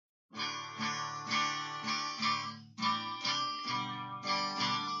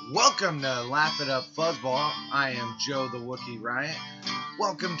Welcome to Laugh It Up Fuzzball. I am Joe the Wookiee Riot.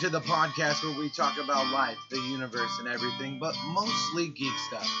 Welcome to the podcast where we talk about life, the universe, and everything, but mostly geek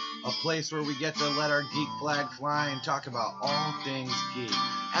stuff. A place where we get to let our geek flag fly and talk about all things geek.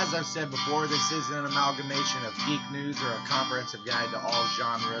 As I've said before, this isn't an amalgamation of geek news or a comprehensive guide to all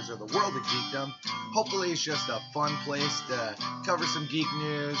genres or the world of geekdom. Hopefully it's just a fun place to cover some geek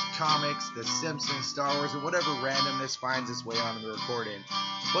news, comics, The Simpsons, Star Wars, and whatever randomness finds its way onto the recording.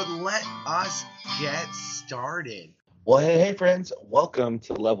 But let us get started. Well, hey, friends. Welcome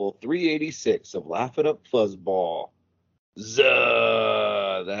to level 386 of Laugh It Up Fuzzball.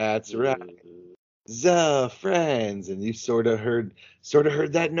 Zuh, that's right. Zuh, friends. And you sort of heard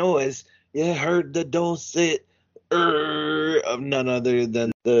that noise. You heard the dulcet of none other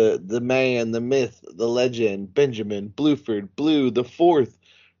than the man, the myth, the legend, Benjamin Bluford Blue the Fourth,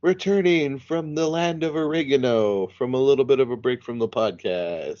 returning from the land of oregano from a little bit of a break from the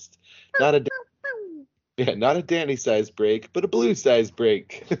podcast. Not a Danny-sized break, but a blue-sized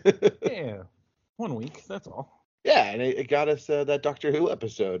break. Yeah, 1 week, that's all. Yeah, and it got us that Doctor Who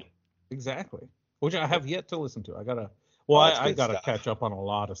episode. Exactly, which I have yet to listen to. I gotta catch up on a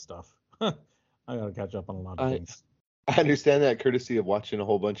lot of stuff. I gotta catch up on a lot of things. I understand that courtesy of watching a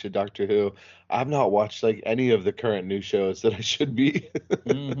whole bunch of Doctor Who. I've not watched like any of the current new shows that I should be.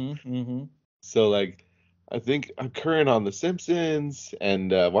 So like, I think I'm current on The Simpsons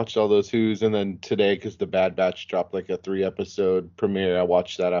and watched all those Who's, and then today, because the Bad Batch dropped like a 3-episode premiere, I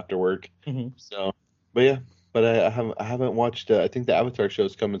watched that after work. So, but I haven't watched. I think the Avatar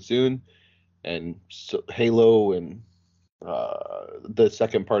show's coming soon, and so Halo and the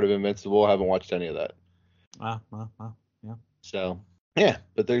second part of Invincible. I haven't watched any of that. Yeah. So yeah,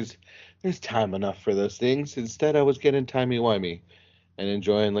 but there's time enough for those things. Instead, I was getting timey-wimey and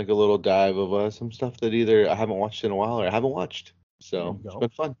enjoying like a little dive of some stuff that either I haven't watched in a while or I haven't watched. So it's been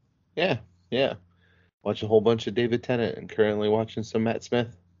fun. Yeah. Watch a whole bunch of David Tennant and currently watching some Matt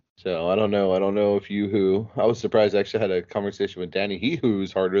Smith. So I don't know if you who. I was surprised I actually had a conversation with Danny. He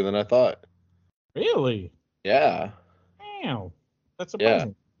who's harder than I thought. Really? Yeah. Wow. That's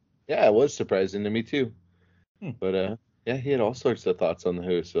surprising. Yeah, it was surprising to me too. But yeah, he had all sorts of thoughts on the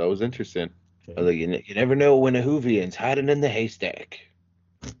Who, so that was interesting. Okay. I was like, you never know when a Whovian's hiding in the haystack.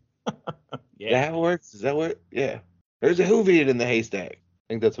 Yeah. Is that how it works? Is that what? Yeah. There's a Whovian in the haystack. I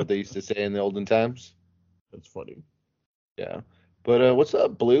think that's what they used to say in the olden times. That's funny. Yeah. But what's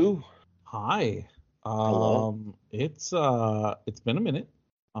up, Blue? Hi. Hello. It's been a minute.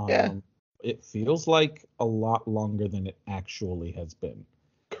 Yeah. It feels like a lot longer than it actually has been.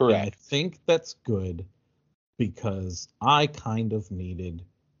 Correct. And I think that's good because I kind of needed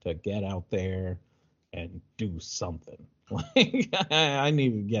to get out there and do something. Like I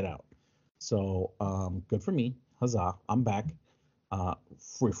need to get out. So good for me. Huzzah. I'm back.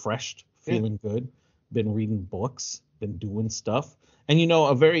 Refreshed, feeling good. Been reading books, been doing stuff. And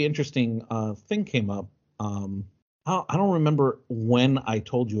a very interesting thing came up. I don't remember when I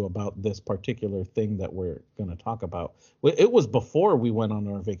told you about this particular thing that we're going to talk about. It was before we went on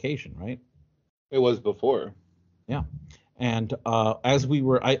our vacation, right? It was before. Yeah. And as we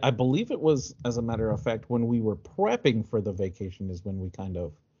were, I believe it was, as a matter of fact, when we were prepping for the vacation is when we kind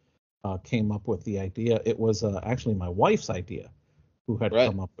of came up with the idea. It was actually my wife's idea who had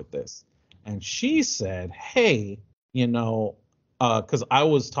come up with this. And she said, hey, because I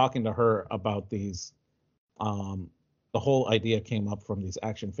was talking to her about these, the whole idea came up from these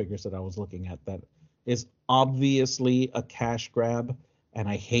action figures that I was looking at that is obviously a cash grab. And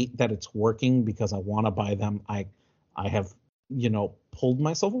I hate that it's working because I want to buy them. I have, pulled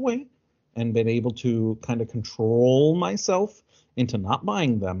myself away and been able to kind of control myself into not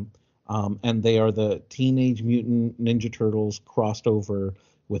buying them. And they are the Teenage Mutant Ninja Turtles crossed over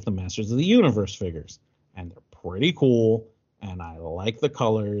with the Masters of the Universe figures. And they're pretty cool. And I like the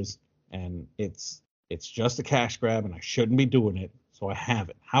colors. And it's just a cash grab and I shouldn't be doing it. So I have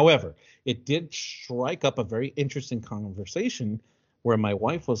it. However, it did strike up a very interesting conversation where my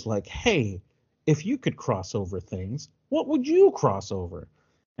wife was like, hey, if you could cross over things, what would you cross over?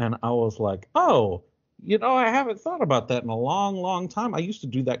 And I was like, oh, I haven't thought about that in a long, long time. I used to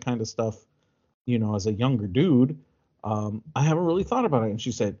do that kind of stuff, as a younger dude. I haven't really thought about it. And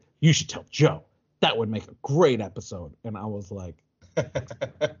she said, you should tell Joe. That would make a great episode. And I was like,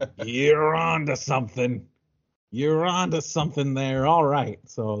 you're on to something. You're on to something there. All right.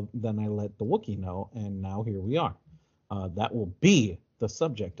 So then I let the Wookiee know, and now here we are. That will be the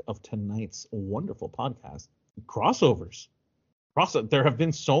subject of tonight's wonderful podcast. Crossovers. There have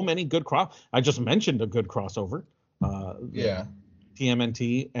been so many good I just mentioned a good crossover.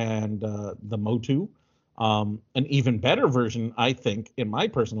 TMNT and the Motu. An even better version, I think, in my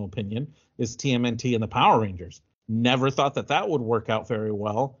personal opinion, is TMNT and the Power Rangers. Never thought that would work out very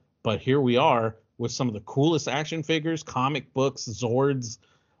well, but here we are with some of the coolest action figures, comic books, Zords,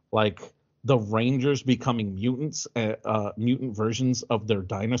 like the Rangers becoming mutants, mutant versions of their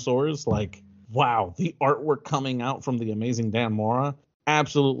dinosaurs. Like, wow, the artwork coming out from the amazing Dan Mora,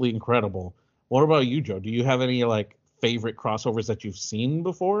 absolutely incredible. What about you, Joe? Do you have any like favorite crossovers that you've seen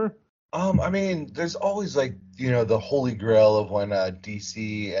before? I mean, there's always like, the holy grail of when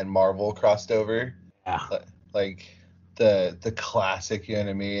DC and Marvel crossed over. Yeah. Like the classic, you know what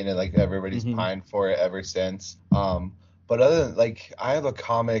I mean? And like everybody's pined for it ever since. But other than like, I have a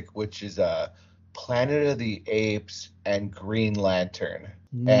comic which is Planet of the Apes and Green Lantern.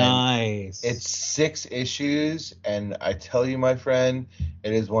 Nice. And it's 6 issues, and I tell you, my friend,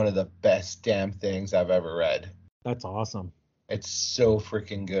 it is one of the best damn things I've ever read. That's awesome. It's so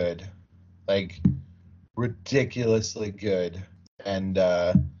freaking good. Like ridiculously good. And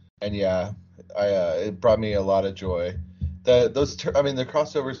yeah, it brought me a lot of joy. The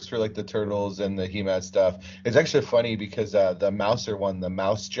crossovers for like the Turtles and the He-Man stuff. It's actually funny because the Mouser one, the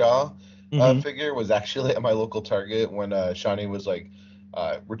Mouse Jaw figure, was actually at my local Target when Shawnee was like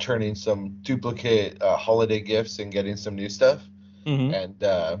returning some duplicate holiday gifts and getting some new stuff. And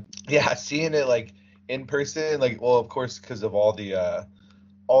yeah, seeing it like in person, like, well, of course, because of all the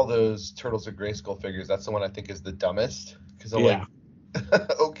all those Turtles of Grayskull figures, that's the one I think is the dumbest. Because I'm like,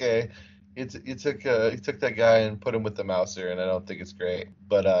 okay. You took that guy and put him with the Mouser, and I don't think it's great.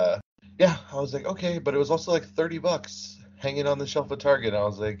 But yeah, I was like, okay, but it was also like $30 hanging on the shelf at Target. And I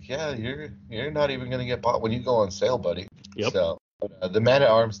was like, yeah, you're not even gonna get bought when you go on sale, buddy. Yep. So the Man at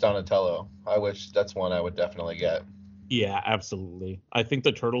Arms Donatello, I wish that's one I would definitely get. Yeah, absolutely. I think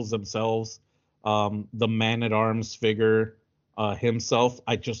the Turtles themselves, the Man at Arms figure himself,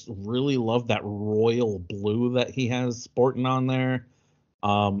 I just really love that royal blue that he has sporting on there.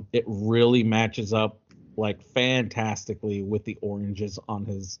 It really matches up like fantastically with the oranges on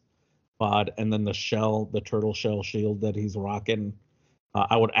his bod, and then the turtle shell shield that he's rocking.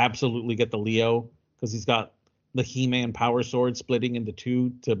 I would absolutely get the Leo because he's got the He-Man power sword splitting into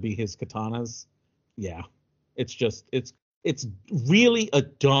 2 to be his katanas. Yeah, it's really a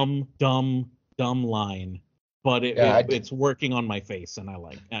dumb line, but it's working on my face, and I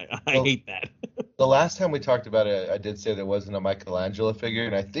hate that. The last time we talked about it, I did say there wasn't a Michelangelo figure,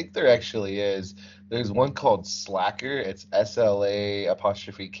 and I think there actually is. There's one called Slacker. It's SLA_KER,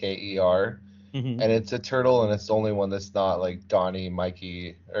 and it's a turtle, and it's the only one that's not like Donnie,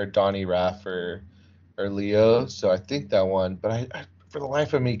 Mikey, or Donnie, Raph, or Leo. So I think that one, but I for the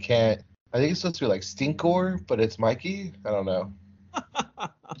life of me can't. I think it's supposed to be like Stinkor, but it's Mikey. I don't know.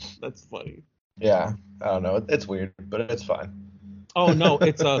 That's funny. Yeah, I don't know. It's weird, but it's fine. Oh no,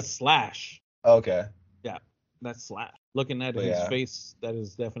 it's a Slash. Okay. Yeah, that's Slash. Looking at his face, that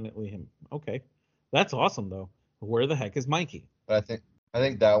is definitely him. Okay, that's awesome though. Where the heck is Mikey? But I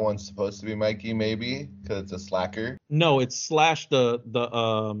think that one's supposed to be Mikey, maybe, because it's a slacker. No, it's Slash. I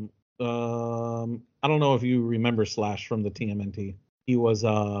don't know if you remember Slash from the TMNT. He was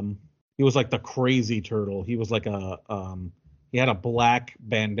like the crazy turtle. He was like he had a black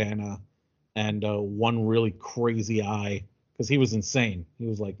bandana and one really crazy eye because he was insane. He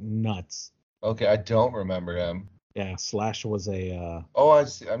was like nuts. Okay, I don't remember him. Yeah, Slash was a.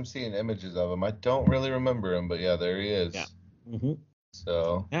 I'm seeing images of him. I don't really remember him, but yeah, there he is. Yeah.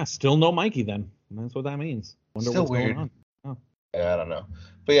 So. Yeah, still no Mikey then. That's what that means. Wonder still what's weird. going on. Oh. Yeah, I don't know.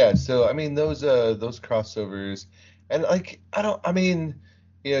 But yeah, so I mean those crossovers, and like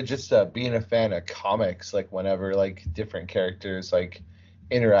just being a fan of comics, like whenever like different characters like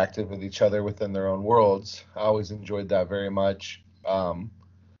interacted with each other within their own worlds, I always enjoyed that very much.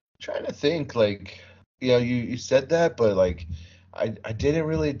 Trying to think, like, you said that, but like I didn't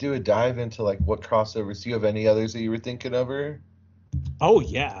really do a dive into like what crossovers. Do you have any others that you were thinking of? Oh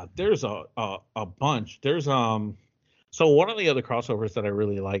yeah, there's a bunch. There's so one of the other crossovers that I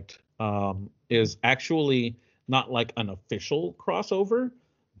really liked is actually not like an official crossover,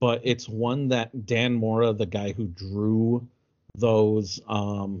 but it's one that Dan Mora, the guy who drew those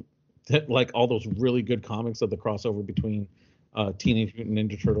like all those really good comics of the crossover between Teenage Mutant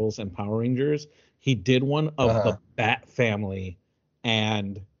Ninja Turtles and Power Rangers, he did one of the Bat Family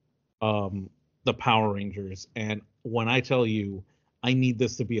and the Power Rangers. And when I tell you, I need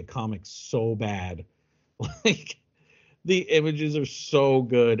this to be a comic so bad. Like, the images are so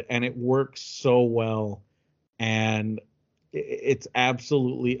good and it works so well. And it's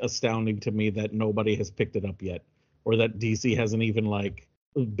absolutely astounding to me that nobody has picked it up yet, or that DC hasn't even like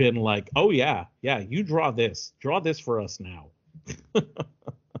been like, oh yeah, you draw this for us now.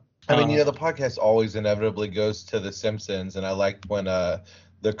 I mean, the podcast always inevitably goes to The Simpsons, and I liked when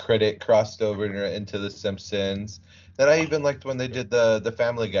the credit crossed over into The Simpsons. Then I even liked when they did the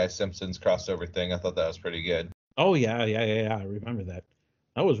Family Guy Simpsons crossover thing. I thought that was pretty good. Oh yeah. I remember that.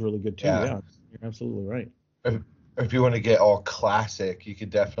 That was really good too. Yeah, you're absolutely right. If you want to get all classic, you could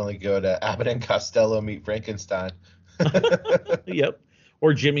definitely go to Abbott and Costello Meet Frankenstein. Yep.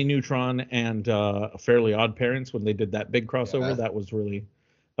 Or Jimmy Neutron and Fairly Odd Parents when they did that big crossover. Yeah.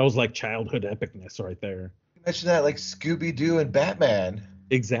 That was like childhood epicness right there. Imagine that, like Scooby-Doo and Batman.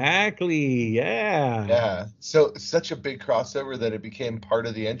 Exactly. Yeah. Yeah. So such a big crossover that it became part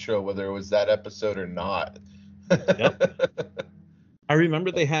of the intro, whether it was that episode or not. Yep. I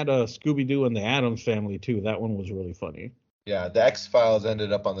remember they had a Scooby-Doo and the Addams Family too. That one was really funny. Yeah, the X-Files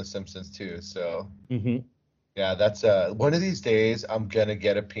ended up on The Simpsons too. So yeah, that's one of these days I'm gonna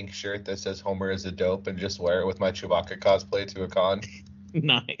get a pink shirt that says Homer is a dope and just wear it with my Chewbacca cosplay to a con.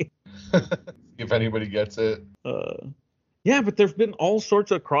 Nice. If anybody gets it. Yeah, but there've been all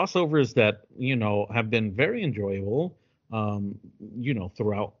sorts of crossovers that, have been very enjoyable,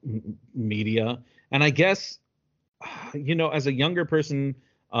 throughout media. And I guess, as a younger person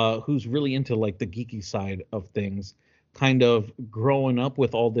who's really into like the geeky side of things, kind of growing up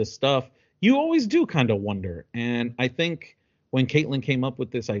with all this stuff, you always do kind of wonder. And I think when Caitlin came up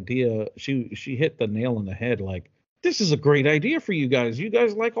with this idea, she hit the nail on the head. Like, this is a great idea for you guys. You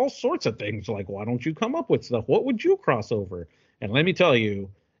guys like all sorts of things. Like, why don't you come up with stuff? What would you cross over? And let me tell you,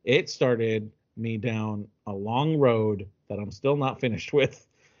 it started me down a long road that I'm still not finished with.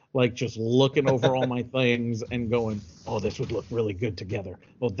 Like, just looking over all my things and going, oh, this would look really good together.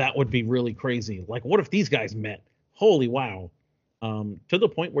 Oh, that would be really crazy. Like, what if these guys met? Holy wow. To the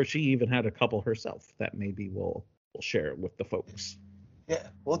point where she even had a couple herself that maybe we'll share it with the folks. Yeah,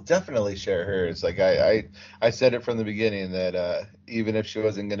 we'll definitely share hers. Like I said it from the beginning that even if she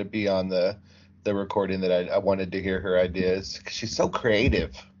wasn't going to be on the recording, that I wanted to hear her ideas because she's so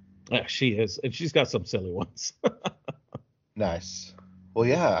creative. Yeah, she is, and she's got some silly ones. Nice. Well,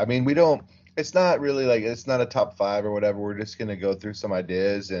 yeah. I mean, it's not really like it's not a top 5 or whatever. We're just gonna go through some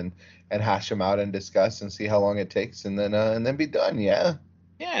ideas and hash them out and discuss and see how long it takes, and then be done. Yeah.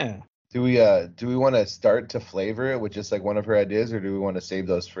 Yeah. Do we want to start to flavor it with just like one of her ideas, or do we want to save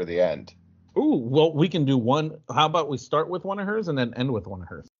those for the end? Ooh, well, we can do one. How about we start with one of hers and then end with one of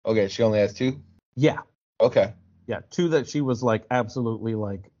hers? Okay, she only has 2? Yeah. Okay. Yeah, 2 that she was like absolutely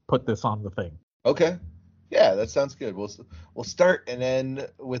like put this on the thing. Okay. Yeah, that sounds good. We'll start and end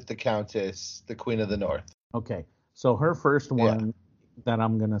with the Countess, the Queen of the North. Okay. So her first one that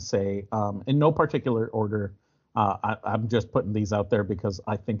I'm going to say, in no particular order, I'm just putting these out there because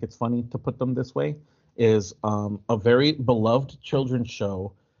I think it's funny to put them this way, is a very beloved children's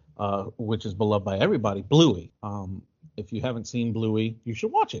show, which is beloved by everybody, Bluey. If you haven't seen Bluey, you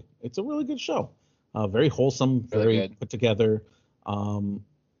should watch it. It's a really good show. Very wholesome, Really very good. put together.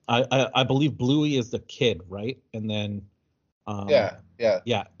 I believe Bluey is the kid, right? And then Yeah.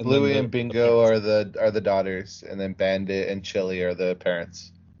 and Bluey then and Bingo are the daughters, and then Bandit and Chili are the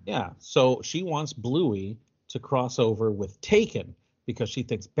parents. Yeah. So she wants Bluey to cross over with Taken because she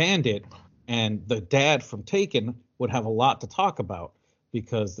thinks Bandit and the dad from Taken would have a lot to talk about,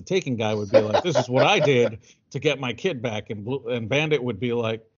 because the Taken guy would be like, this is what I did to get my kid back, and Bandit would be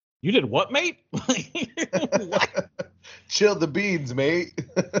like, you did what, mate? What? Chill the beans, mate.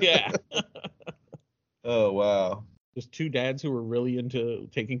 Yeah. Oh, wow. Just 2 dads who were really into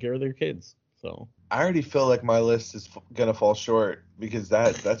taking care of their kids. So I already feel like my list is gonna fall short because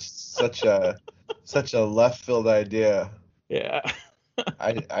that's such a left field idea. yeah.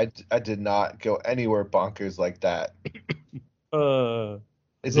 I did not go anywhere bonkers like that. Is So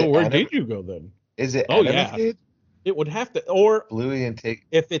it where did you go then? Is it Oh, animated? It would have to, or Bluey and Take.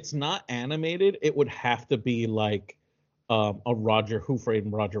 if it's not animated, it would have to be like a Who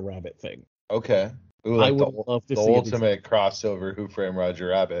Framed Roger Rabbit thing. Okay. Ooh, I like would love to the see ultimate crossover Who Framed Roger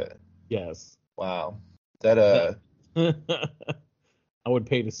Rabbit. Yes. Wow. That I would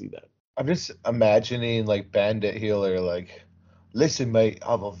pay to see that. I'm just imagining like Bandit Healer like, listen, mate,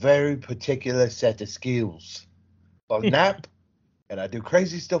 I have a very particular set of skills. I nap and I do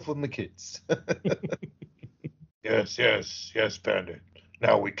crazy stuff with my kids. Yes, Bandit.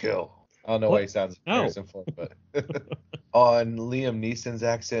 Now we kill. I don't know why he sounds Harrison Ford, but on Liam Neeson's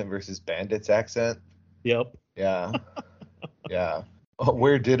accent versus Bandit's accent. Yep. Yeah. Yeah. Oh,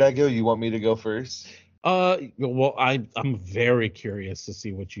 where did I go? You want me to go first? Well, I'm very curious to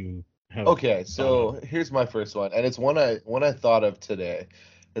see what you have. Okay, so here's my first one, and it's one I thought of today.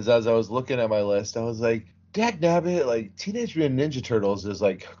 Is as I was looking at my list, I was like, dagnabbit, like Teenage Mutant Ninja Turtles is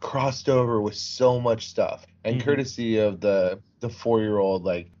like crossed over with so much stuff, and courtesy of the 4-year-old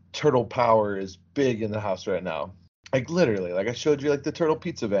like turtle power is big in the house right now. Like literally, like I showed you, like the turtle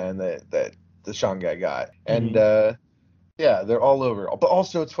pizza van that the Sean guy got, and yeah, they're all over. But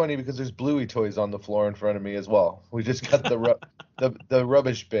also, it's funny because there's Bluey toys on the floor in front of me as well. We just got the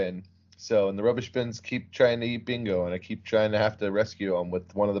rubbish bin. So, and the rubbish bins keep trying to eat Bingo, and I keep trying to have to rescue him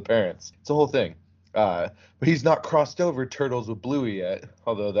with one of the parents. It's a whole thing. But he's not crossed over Turtles with Bluey yet,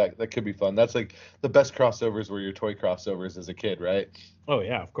 although that could be fun. That's like the best crossovers were your toy crossovers as a kid, right? Oh,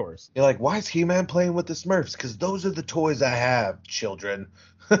 yeah, of course. You're like, why is He-Man playing with the Smurfs? Because those are the toys I have, children.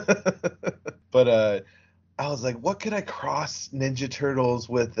 But I was like, what could I cross Ninja Turtles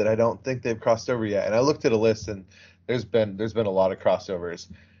with that I don't think they've crossed over yet? And I looked at a list, and there's been a lot of crossovers.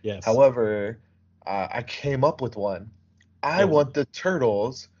 Yes. However, I came up with one. I want the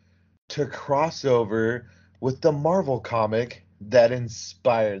Turtles to cross over with the Marvel comic that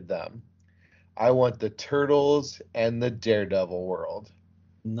inspired them. I want the Turtles and the Daredevil world.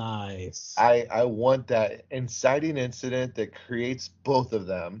 Nice. I want that inciting incident that creates both of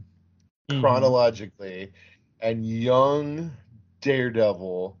them chronologically, and young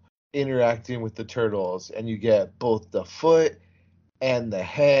Daredevil interacting with the Turtles, and you get both the foot and the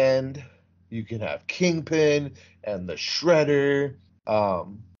hand. You can have Kingpin and the Shredder.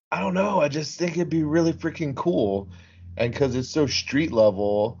 I don't know. I just think it'd be really freaking cool, and because it's so street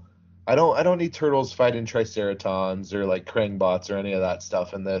level, I don't need Turtles fighting Triceratons or like Krangbots or any of that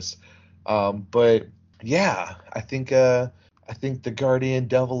stuff in this. But yeah, I think the Guardian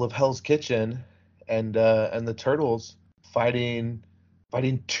Devil of Hell's Kitchen and the Turtles fighting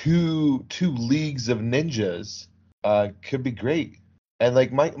two leagues of ninjas could be great. And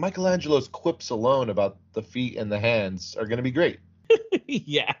like Michelangelo's quips alone about the feet and the hands are gonna be great.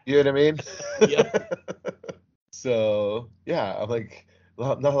 Yeah. You know what I mean? Yeah. So yeah, I'm like,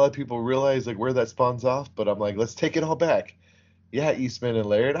 not a lot of people realize like where that spawns off, but I'm like, let's take it all back. Yeah, Eastman and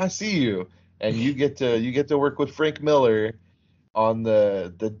Laird, I see you, and you get to work with Frank Miller on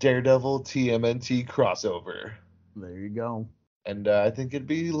the Daredevil TMNT crossover. There you go. And I think it'd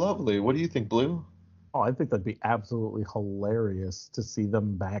be lovely. What do you think, Blue? Oh, I think that'd be absolutely hilarious to see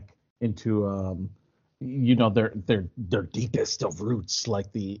them back into their deepest of roots,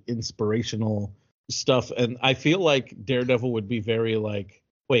 like the inspirational stuff. And I feel like Daredevil would be very like,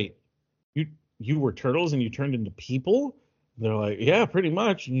 wait, you were turtles and you turned into people? And they're like, yeah, pretty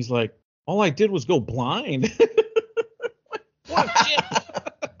much. And he's like, all I did was go blind. What shit?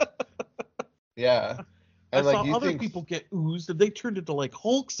 Yeah. And I saw other people get oozed and they turned into like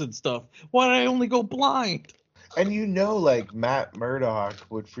Hulks and stuff. Why did I only go blind? And like Matt Murdock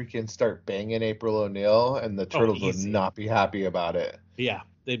would freaking start banging April O'Neil, and the Turtles would not be happy about it. Yeah,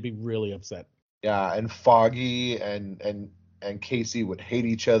 they'd be really upset. Yeah, and Foggy and Casey would hate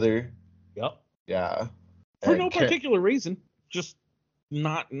each other. Yep. Yeah. For no particular reason, just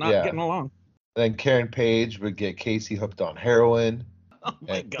not getting along. Then Karen Page would get Casey hooked on heroin. Oh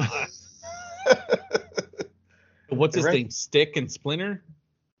my god. What's his name? Stick and Splinter?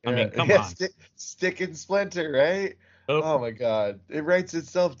 I mean, come on. Stick and Splinter, right? Oh my god. It writes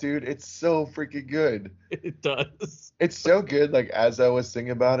itself, dude. It's so freaking good. It does. It's so good. Like, as I was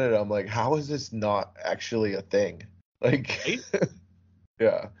thinking about it, I'm like, how is this not actually a thing? Like, right?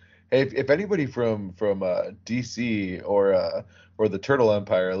 Yeah. Hey, if anybody from DC or the Turtle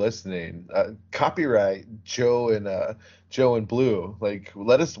Empire listening, copyright Joe and Blue. Like,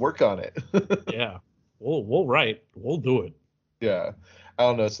 let us work on it. Yeah. We'll write. We'll do it. Yeah. I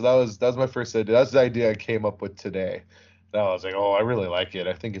don't know. So that was my first idea. That's the idea I came up with today. And I was like, oh, I really like it.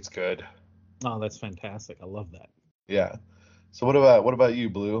 I think it's good. Oh, that's fantastic. I love that. Yeah. So what about you,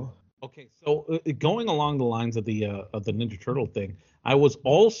 Blue? Okay, so going along the lines of the Ninja Turtle thing, I was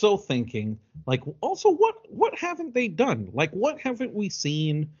also thinking, like, also what haven't they done? Like, what haven't we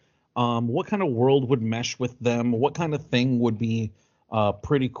seen? What kind of world would mesh with them? What kind of thing would be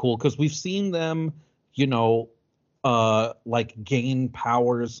pretty cool? Because we've seen them, like gain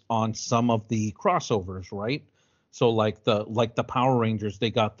powers on some of the crossovers, right? So like the Power Rangers,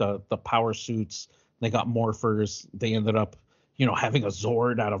 they got the power suits, they got morphers, they ended up having a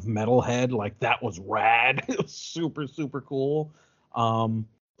Zord out of Metalhead. Like, that was rad. It was super, super cool.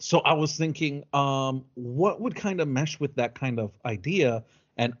 So I was thinking, what would kind of mesh with that kind of idea?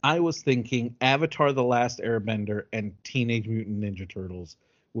 And I was thinking Avatar: The Last Airbender and Teenage Mutant Ninja Turtles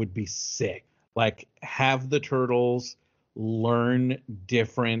would be sick. Like, have the Turtles learn the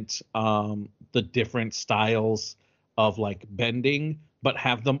different styles of like bending, but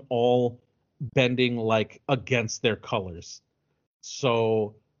have them all bending like against their colors.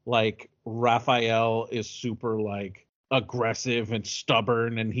 So like Raphael is super like aggressive and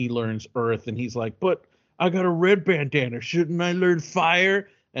stubborn, and he learns earth, and he's like, but I got a red bandana, shouldn't I learn fire?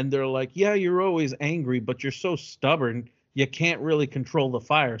 and they're like, yeah, you're always angry, but you're so stubborn, you can't really control the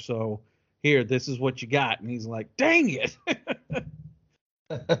fire. So here, this is what you got. And he's like, dang it.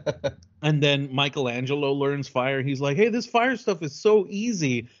 And then Michelangelo learns fire. He's like, hey, this fire stuff is so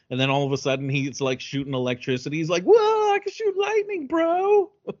easy. And then all of a sudden he's like shooting electricity. He's like, whoa, I can shoot lightning,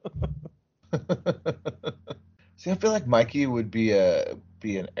 bro. See, I feel like Mikey would be an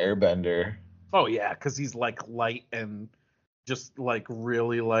airbender. Oh yeah, because he's like light and just like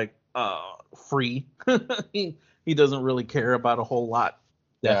really like free. he doesn't really care about a whole lot.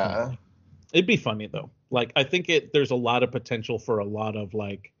 Definitely. Yeah. It'd be funny though. Like I think there's a lot of potential for a lot of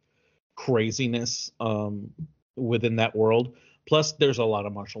like craziness within that world. Plus there's a lot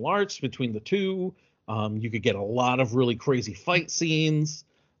of martial arts between the two. You could get a lot of really crazy fight scenes.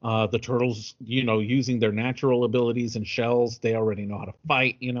 The turtles, using their natural abilities and shells, they already know how to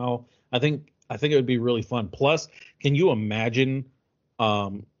fight, I think it would be really fun. Plus, can you imagine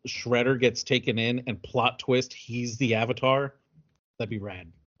Shredder gets taken in and plot twist, he's the Avatar? That'd be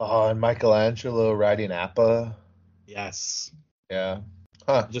rad. Oh, and Michelangelo riding Appa. Yes. Yeah.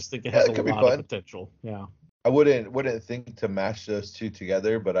 Huh. I just think it has a lot of potential. Yeah. I wouldn't think to match those two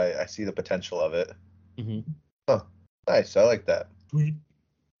together, but I see the potential of it. Mm-hmm. Huh. Nice. I like that. Sweet.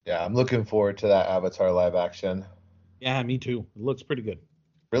 Yeah, I'm looking forward to that Avatar live action. Yeah, me too. It looks pretty good.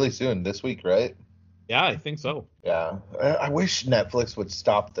 Really soon, this week, right? Yeah, I think so. Yeah. I wish Netflix would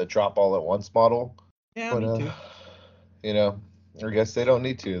stop the drop all at once model. Yeah, me too. I guess they don't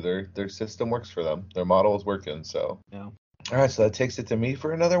need to. Their system works for them. Their model is working, so. Yeah. All right, so that takes it to me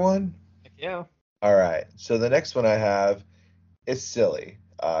for another one? Heck yeah. All right, so the next one I have is silly.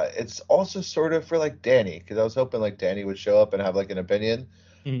 It's also sort of for like Danny, because I was hoping like Danny would show up and have like an opinion.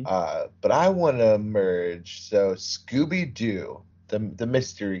 Mm-hmm. But I want to merge Scooby-Doo, the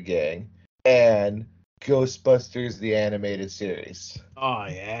Mystery Gang, and Ghostbusters the animated series. Oh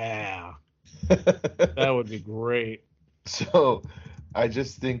yeah. That would be great. So I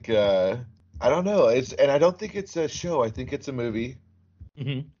just think I don't know. I don't think it's a show. I think it's a movie.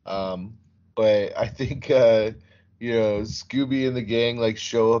 Mm-hmm. But I think Scooby and the gang like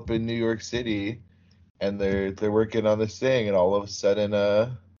show up in New York City, and they're working on this thing, and all of a sudden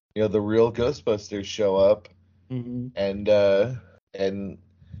the real Ghostbusters show up, mm-hmm. and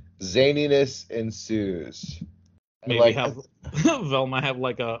zaniness ensues. Maybe Velma have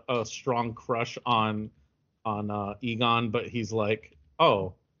like a strong crush on Egon, but he's like,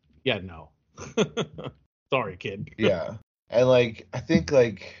 oh yeah, no. Sorry, kid. Yeah. And like I think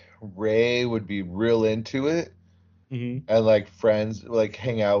like Ray would be real into it. Mm-hmm. And like friends like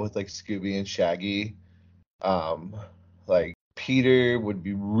hang out with like Scooby and Shaggy. Like Peter would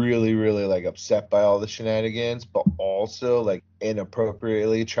be really, really like upset by all the shenanigans, but also like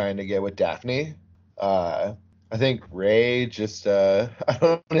inappropriately trying to get with Daphne. I think Ray just I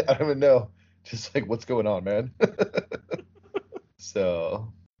don't even know. Just like what's going on, man.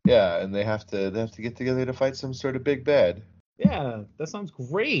 So yeah, and they have to get together to fight some sort of big bad. Yeah, that sounds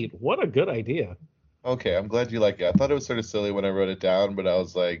great. What a good idea. Okay, I'm glad you like it. I thought it was sort of silly when I wrote it down, but I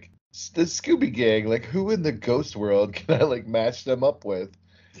was like, the Scooby Gang, like who in the ghost world can I like match them up with?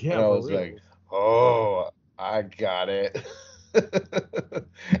 Yeah, and I was like, oh, I got it.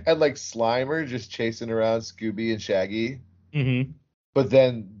 And like Slimer just chasing around Scooby and Shaggy. Mm-hmm. But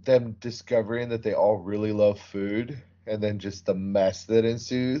then them discovering that they all really love food, and then just the mess that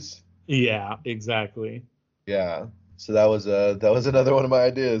ensues. Yeah, exactly. Yeah. So that was another one of my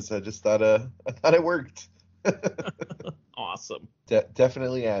ideas. I just thought I thought it worked. Awesome.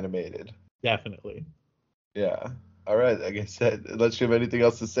 Definitely animated. Definitely. Yeah. All right. I guess unless you have anything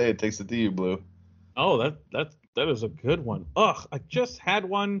else to say, it takes it to you, Blue. Oh, that is a good one. Ugh, I just had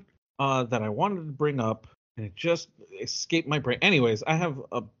one that I wanted to bring up, and it just escaped my brain. Anyways, I have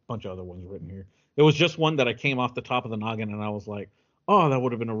a bunch of other ones written here. It was just one that I came off the top of the noggin, and I was like, oh, that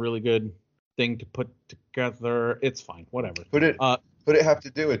would have been a really good thing to put together. It's fine, whatever. What did it have to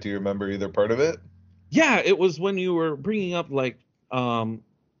do with? Do you remember either part of it? Yeah, it was when you were bringing up like the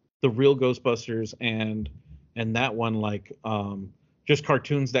real Ghostbusters and that one, like just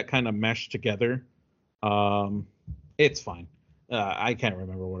cartoons that kind of mesh together. It's fine. I can't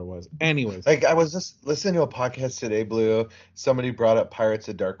remember what it was. Anyways, like I was just listening to a podcast today, Blue. Somebody brought up Pirates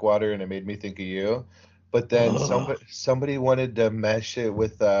of Darkwater, and it made me think of you. But then somebody wanted to mesh it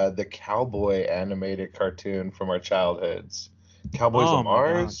with the cowboy animated cartoon from our childhoods, Cowboys of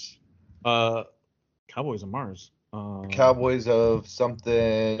Mars. Cowboys of Mars. Cowboys of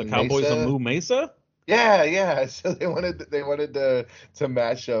something. The Cowboys Mesa? of Moo Mesa. Yeah. So they wanted to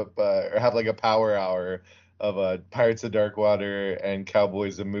mash up or have like a power hour of Pirates of Darkwater and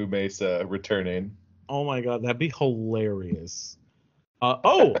Cowboys of Moo Mesa returning. Oh my god, that'd be hilarious.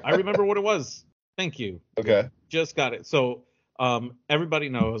 I remember what it was. Thank you. Okay. Just got it. So everybody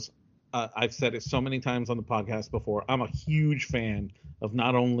knows, I've said it so many times on the podcast before, I'm a huge fan of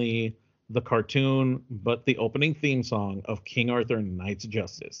not only the cartoon, but the opening theme song of King Arthur and the Knights of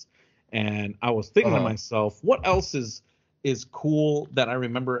Justice. And I was thinking to myself, what else is cool that I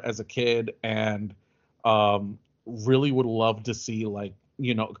remember as a kid and really would love to see, like,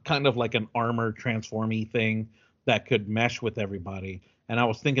 kind of like an armor transformy thing that could mesh with everybody. And I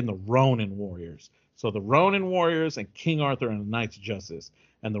was thinking the Ronin Warriors. So the Ronin Warriors and King Arthur and the Knights of Justice.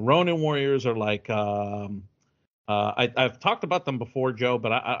 And the Ronin Warriors are like, I've talked about them before, Joe,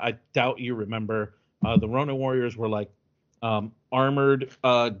 but I doubt you remember. The Ronin Warriors were like armored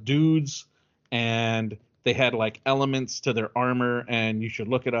dudes, and they had like elements to their armor, and you should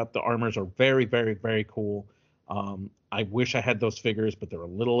look it up. The armors are very, very, very cool. I wish I had those figures, but they're a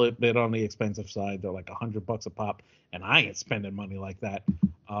little bit on the expensive side. They're like $100 a pop, and I ain't spending money like that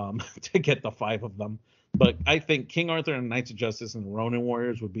to get the 5 of them. But I think King Arthur and Knights of Justice and the Ronin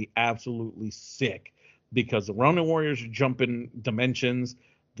Warriors would be absolutely sick, because the Ronin Warriors are jumping dimensions.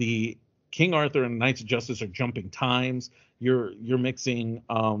 The King Arthur and Knights of Justice are jumping times. You're mixing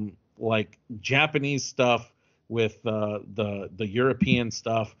like Japanese stuff with the European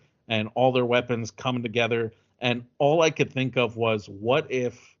stuff, and all their weapons coming together. And all I could think of was, what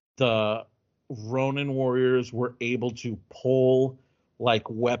if the Ronin Warriors were able to pull like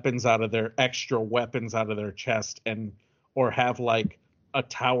extra weapons out of their chest, or have like a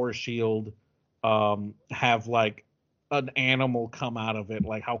tower shield, have like an animal come out of it.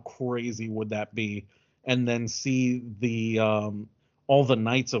 Like, how crazy would that be? And then see the all the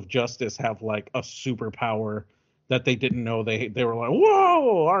Knights of Justice have like a superpower that they didn't know. They were like,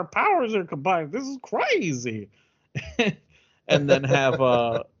 whoa, our powers are combined. This is crazy. And then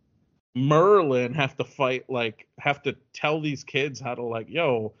have Merlin have to tell these kids how to, like,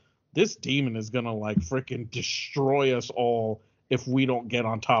 yo, this demon is gonna like freaking destroy us all if we don't get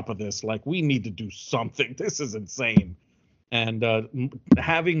on top of this. Like, we need to do something. This is insane. And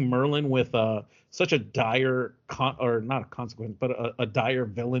having Merlin with such a dire or not a consequence, but a dire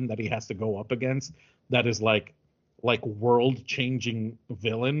villain that he has to go up against, that is like world changing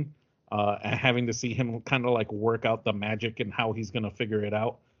villain, and having to see him kind of like work out the magic and how he's gonna figure it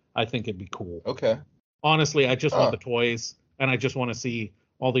out, I think it'd be cool. Okay. Honestly, I just want the toys, and I just want to see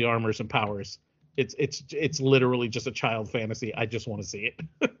all the armors and powers. It's literally just a child fantasy. I just want to see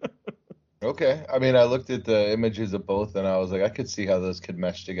it. Okay. I mean, I looked at the images of both, and I was like, I could see how those could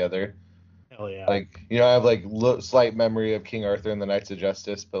mesh together. Hell yeah. Like, I have like slight memory of King Arthur and the Knights of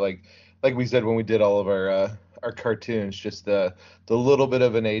Justice, but like we said when we did all of our cartoons, just the little bit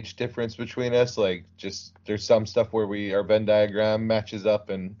of an age difference between us. Like, just there's some stuff where our Venn diagram matches up,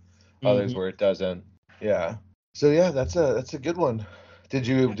 and others where it doesn't. Yeah. So yeah, that's a good one. Did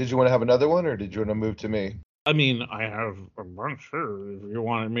you want to have another one, or did you want to move to me? I mean, I have a bunch here. If you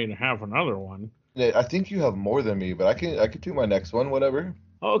wanted me to have another one. Yeah, I think you have more than me, but I could do my next one, whatever.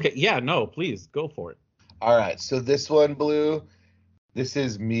 Oh, okay. Yeah, no, please go for it. All right. So this one, Blue, this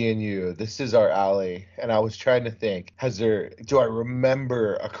is me and you. This is our alley. And I was trying to think, do I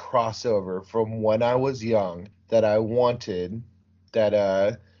remember a crossover from when I was young that I wanted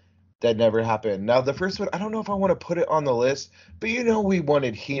that never happened? Now, the first one, I don't know if I want to put it on the list, but we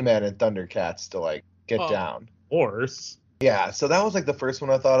wanted He-Man and Thundercats to like get down. Of course. Yeah, so that was like the first one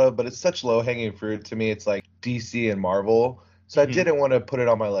I thought of, but it's such low-hanging fruit to me. It's like DC and Marvel. So I didn't want to put it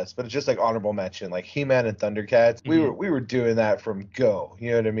on my list, but it's just like honorable mention, like He-Man and Thundercats. We were doing that from go.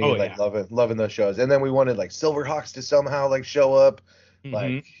 You know what I mean? Oh, like yeah. loving those shows. And then we wanted like Silverhawks to somehow like show up.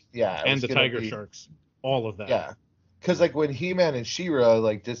 Like, yeah. And the Tiger Sharks. All of that. Yeah. Because like when He-Man and She-Ra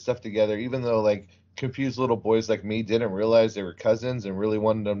like did stuff together, even though like confused little boys like me didn't realize they were cousins and really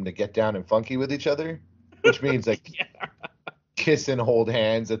wanted them to get down and funky with each other, which means like kiss and hold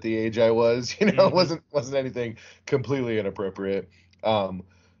hands at the age I was, it wasn't anything completely inappropriate.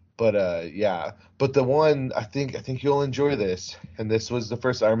 Yeah. But the one I think you'll enjoy this, and this was the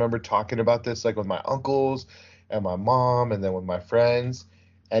first I remember talking about this like with my uncles and my mom and then with my friends,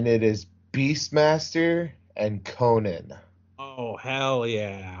 and it is Beastmaster and Conan. Oh, hell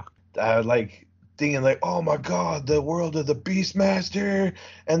yeah. Like thinking like, oh my God, the world of the Beastmaster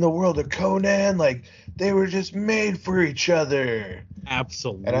and the world of Conan, like they were just made for each other.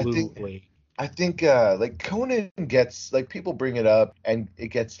 Absolutely. And I think like Conan gets, like, people bring it up and it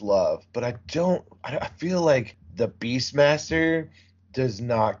gets love, but I feel like the Beastmaster does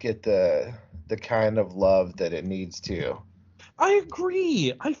not get the kind of love that it needs to. I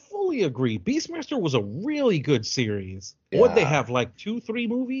agree. I fully agree. Beastmaster was a really good series. Yeah. Would they have like 2-3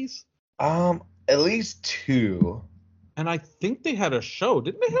 movies? At least 2. And I think they had a show.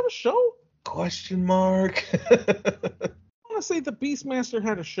 Didn't they have a show? Question mark. I want to say the Beastmaster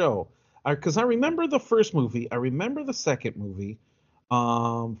had a show. Because I remember the first movie. I remember the second movie.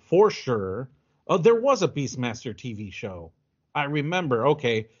 For sure. Oh, there was a Beastmaster TV show. I remember.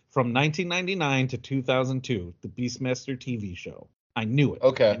 Okay, from 1999 to 2002, the Beastmaster TV show. I knew it.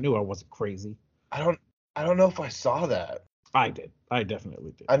 Okay. I knew I wasn't crazy. I don't know if I saw that. I did. I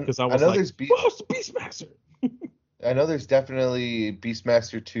definitely did. I Because I know was like, there's what's the Beastmaster? I know there's definitely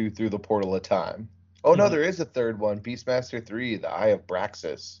Beastmaster 2 Through the Portal of Time. Oh no, Mhm. there is a third one, Beastmaster 3, The Eye of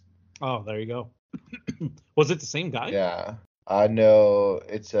Braxis. Oh, there you go. Was it the same guy? Yeah. I know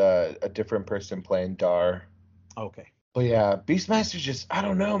it's a different person playing Dar. Okay. But yeah, Beastmaster just, I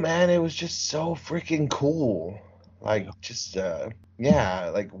don't know, man. It was just so freaking cool. Like, Yeah. just,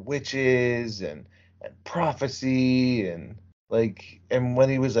 like witches and prophecy and like, and when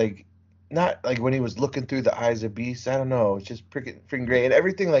he was like, not like when he was looking through the eyes of beasts, I don't know. It's just freaking great. And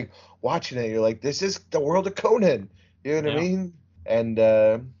everything, like, watching it, you're like, this is the world of Conan. You know what I Yeah. mean? And,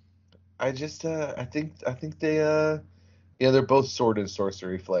 I think they, they're both sword and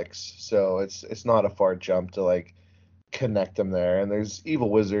sorcery flicks. So it's not a far jump to, like, connect them there, and there's evil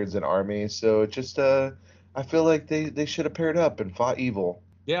wizards and armies, so it just I feel like they should have paired up and fought evil.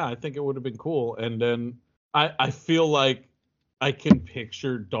 Yeah, I think it would have been cool. And then I feel like I can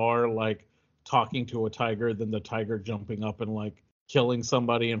picture Dar like talking to a tiger, then the tiger jumping up and like killing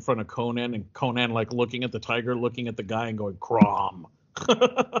somebody in front of Conan, and Conan like looking at the tiger, looking at the guy, and going Crom.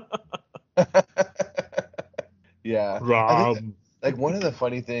 Yeah, I think Crom. like one of the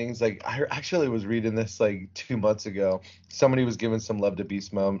funny things, like I actually was reading this like 2 months ago. Somebody was giving some love to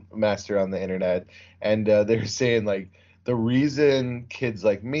Beastmaster on the internet, and they were saying like the reason kids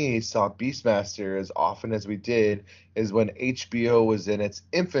like me saw Beastmaster as often as we did is when HBO was in its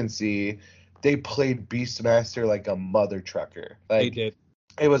infancy, they played Beastmaster like a mother trucker. They Like did.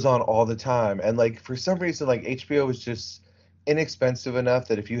 it was on all the time, and like for some reason, like HBO was just inexpensive enough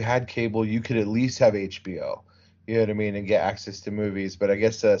that if you had cable, you could at least have HBO. You know what I mean, and get access to movies. But I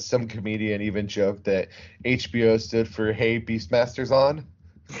guess some comedian even joked that HBO stood for "Hey, Beastmaster's on."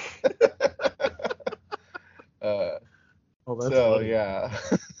 uh, Oh, that's so funny. yeah,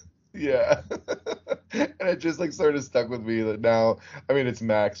 yeah, and it just like sort of stuck with me that now. I mean, it's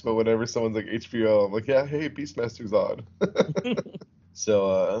Max, but whenever someone's like HBO, I'm like, yeah, hey, Beastmaster's on.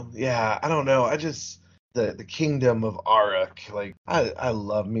 So yeah, I don't know. I just the kingdom of Arak. Like I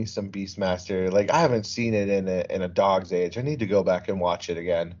love me some Beastmaster. Like I haven't seen it in a dog's age. I need to go back and watch it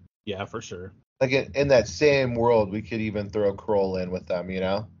again. Yeah, for sure. Like in that same world, we could even throw Kroll in with them.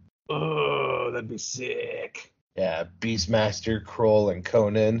 Oh, that'd be sick. Yeah, Beastmaster, Kroll, and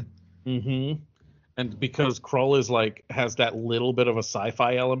Conan. Mm-hmm. And because Krull is like has that little bit of a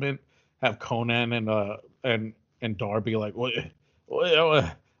sci-fi element, have Conan and Darby like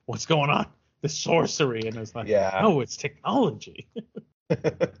what's going on? The sorcery, and it's like, Yeah. no, it's technology.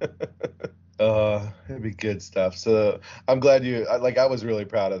 It'd be good stuff. So I'm glad I was really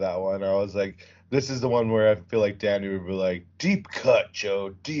proud of that one. I was like, this is the one where I feel like Danny would be like, deep cut,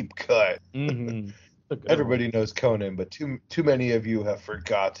 Joe, deep cut. Mm-hmm. Everybody knows Conan, but too many of you have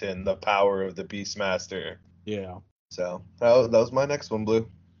forgotten the power of the Beastmaster. Yeah. So that was my next one, Blue.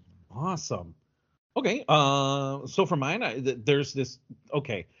 Awesome. Okay. So for mine, there's this.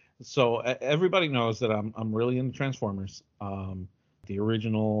 Okay. So everybody knows that I'm really into Transformers. The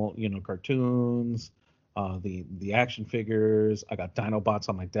original, cartoons, the action figures. I got Dinobots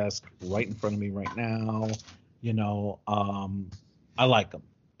on my desk right in front of me right now. I like them.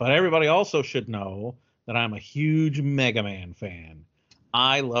 But everybody also should know that I'm a huge Mega Man fan.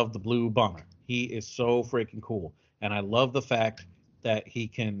 I love the Blue Bomber. He is so freaking cool, and I love the fact that he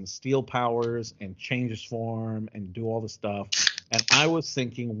can steal powers and change his form and do all the stuff. And I was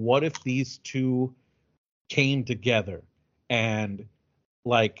thinking, what if these two came together and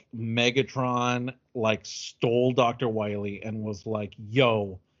like Megatron like stole Dr. Wily and was like,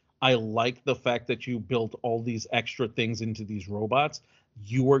 yo, I like the fact that you built all these extra things into these robots.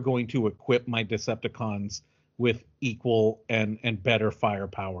 You are going to equip my Decepticons with equal and better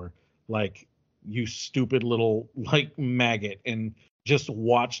firepower. Like, you stupid little like maggot, and just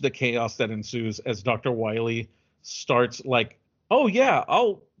watch the chaos that ensues as Dr. Wily starts like, oh yeah,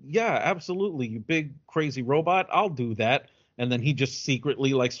 absolutely, you big crazy robot, I'll do that. And then he just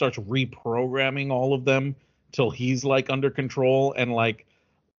secretly like starts reprogramming all of them till he's like under control, and like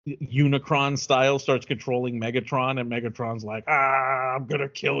Unicron style starts controlling Megatron, and Megatron's like, I'm gonna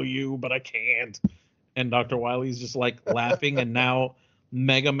kill you, but I can't. And Dr. Wily's just like laughing, and now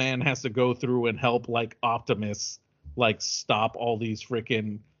Mega Man has to go through and help like Optimus like stop all these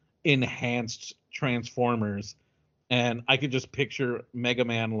freaking enhanced Transformers. And I could just picture Mega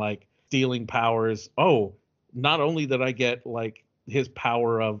Man like stealing powers. Oh, not only did I get like his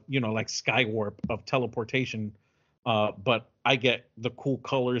power of, like Skywarp of teleportation, but I get the cool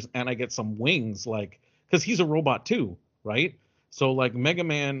colors and I get some wings, like, because he's a robot too, right? So like Mega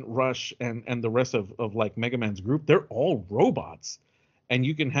Man, Rush, and the rest of like Mega Man's group, they're all robots. And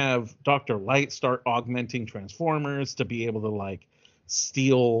you can have Dr. Light start augmenting Transformers to be able to like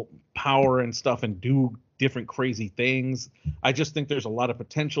steal power and stuff and do different crazy things. I just think there's a lot of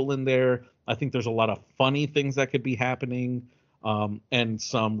potential in there. I think there's a lot of funny things that could be happening, and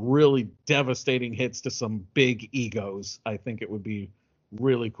some really devastating hits to some big egos. I think it would be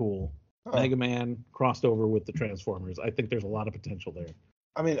really cool. Mega Man crossed over with the Transformers. I think there's a lot of potential there.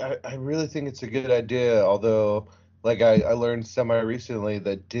 I mean, I really think it's a good idea, although, like, I learned semi-recently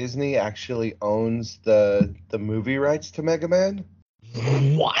that Disney actually owns the movie rights to Mega Man.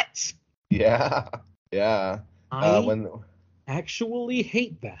 What? Yeah, yeah. I actually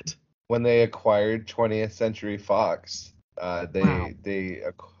hate that. When they acquired 20th Century Fox, they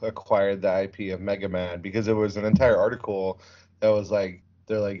acquired the IP of Mega Man, because it was an entire article that was like,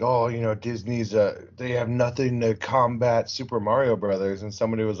 they're like, oh, Disney's they have nothing to combat Super Mario Brothers, and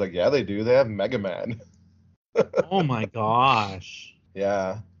somebody was like, yeah, they do. They have Mega Man. Oh my gosh.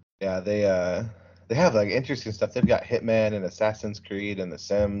 Yeah, they have like interesting stuff. They've got Hitman and Assassin's Creed and The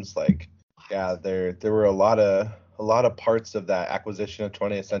Sims. Like, yeah, there were a lot of parts of that acquisition of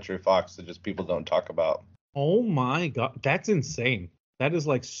 20th Century Fox that just people don't talk about. Oh my god, that's insane. That is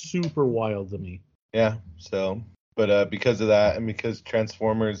like super wild to me. Yeah, so, but because of that, and because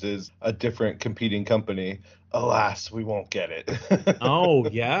Transformers is a different competing company, alas, we won't get it. Oh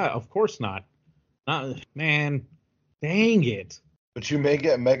yeah, of course not. Man, dang it. But you may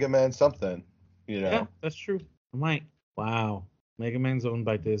get Mega Man something, Yeah, that's true. I might. Wow, Mega Man's owned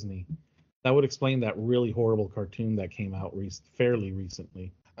by Disney. That would explain that really horrible cartoon that came out fairly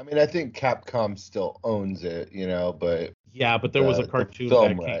recently. I mean, I think Capcom still owns it, but... Yeah, but there was a cartoon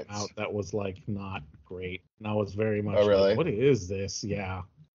that came out that was, like, not great. And I was very much like, what is this? Yeah.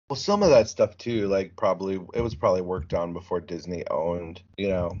 Well, some of that stuff, too, like, it was probably worked on before Disney owned,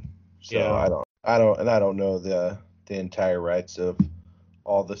 So yeah. I don't know the entire rights of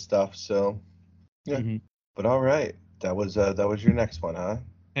all the stuff, so... Yeah. Mm-hmm. But all right. That was your next one, huh?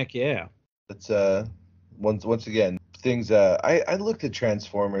 Heck yeah. Let's once again, things I looked at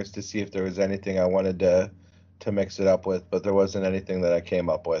Transformers to see if there was anything I wanted to mix it up with, but there wasn't anything that I came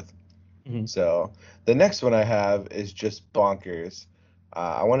up with. Mm-hmm. So the next one I have is just bonkers.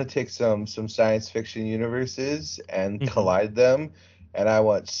 I want to take some science fiction universes and collide them, and I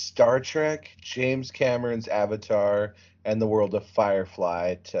want Star Trek, James Cameron's Avatar, and the world of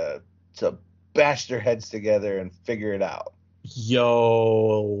Firefly to bash their heads together and figure it out.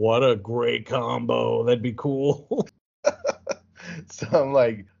 Yo, what a great combo. That'd be cool. So I'm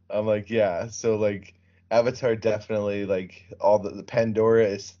like, yeah. So like Avatar definitely, like, all the Pandora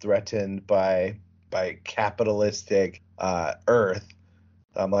is threatened by capitalistic Earth.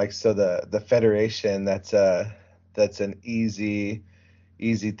 I'm like, so the Federation, that's an easy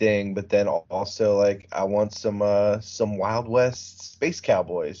thing, but then also, like, I want some Wild West space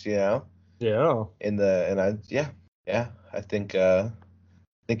cowboys, Yeah. Yeah, I think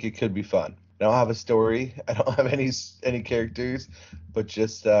it could be fun. I don't have a story. I don't have any characters, but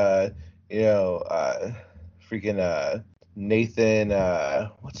just freaking Nathan.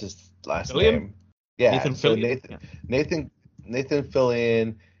 What's his last name? Yeah, Nathan Fillion. Nathan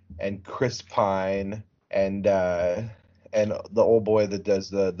Fillion and Chris Pine and the old boy that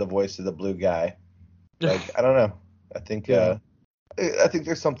does the voice of the blue guy. Like, I don't know. I think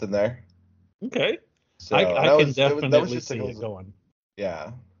there's something there. Okay. So I can definitely see it going. Yeah.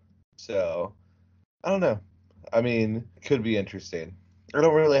 So, I don't know. I mean, it could be interesting. I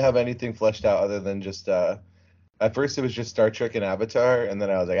don't really have anything fleshed out other than just, at first it was just Star Trek and Avatar, and then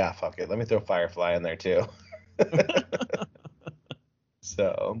I was like, fuck it. Let me throw Firefly in there too.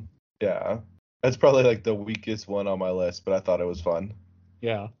 So, yeah. That's probably like the weakest one on my list, but I thought it was fun.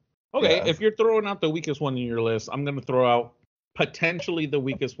 Yeah. Okay, yeah. If you're throwing out the weakest one in your list, I'm going to throw out potentially the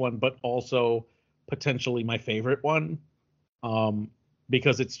weakest one, but also potentially my favorite one,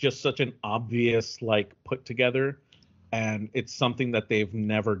 because it's just such an obvious, like, put together, and it's something that they've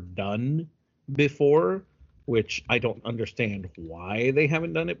never done before, which I don't understand why they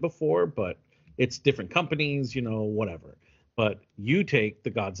haven't done it before, but it's different companies, whatever. But you take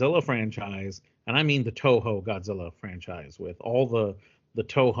the Godzilla franchise, and I mean the Toho Godzilla franchise, with all the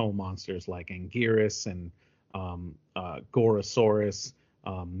Toho monsters like Anguirus and Gorosaurus,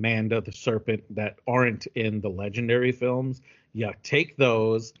 Manda the serpent, that aren't in the legendary films. Yeah, take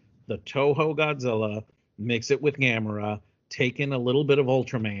those, the Toho Godzilla, mix it with Gamera, take in a little bit of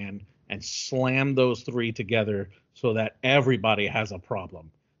Ultraman, and slam those three together so that everybody has a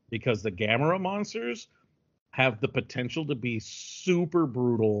problem. Because the Gamera monsters have the potential to be super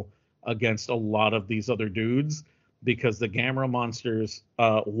brutal against a lot of these other dudes, because the Gamera monsters,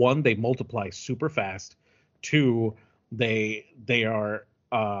 one, they multiply super fast. Two, they are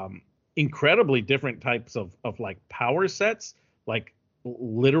incredibly different types of like power sets, like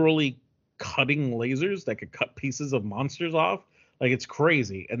literally cutting lasers that could cut pieces of monsters off. Like, it's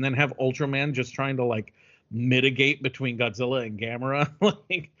crazy. And then have Ultraman just trying to like mitigate between Godzilla and Gamera.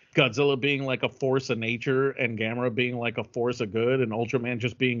 Like Godzilla being like a force of nature and Gamera being like a force of good, and Ultraman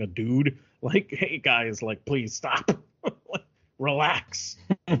just being a dude. Like, hey guys, like, please stop. Relax.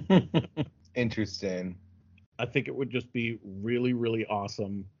 Interesting. I think it would just be really, really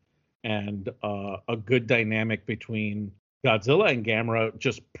awesome, and a good dynamic between Godzilla and Gamera.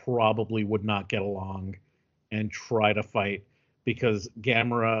 Just probably would not get along and try to fight, because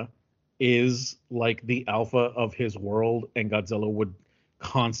Gamera is like the alpha of his world, and Godzilla would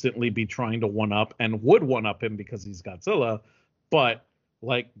constantly be trying to one up, and would one up him because he's Godzilla. But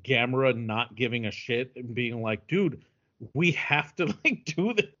like Gamera not giving a shit and being like, dude, we have to like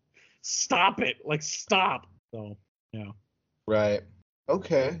do this. Stop it. Like, stop. So, yeah. Right.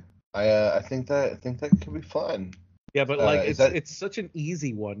 Okay. I think that could be fun. Yeah, but like it's such an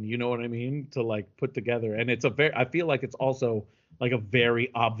easy one, you know what I mean, to like put together, and it's I feel like it's also like a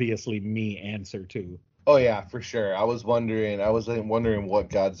very obviously me answer too. Oh yeah, for sure. I was wondering what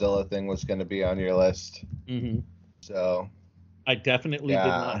Godzilla thing was going to be on your list. Mm-hmm. So I definitely did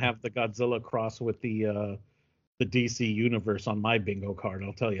not have the Godzilla cross with the DC universe on my bingo card,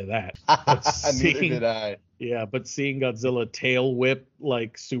 I'll tell you that. Neither did I. Yeah, but seeing Godzilla tail whip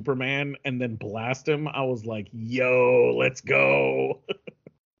like Superman and then blast him, I was like, yo, let's go.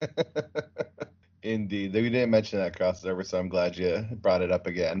 Indeed. We didn't mention that crossover, so I'm glad you brought it up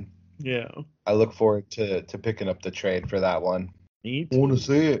again. Yeah. I look forward to picking up the trade for that one. Me too. I want to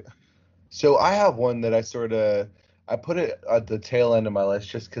see it. So I have one that I put it at the tail end of my list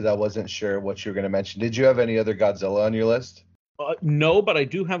just because I wasn't sure what you were going to mention. Did you have any other Godzilla on your list? No, but I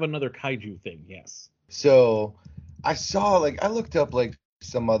do have another kaiju thing, yes. So I looked up like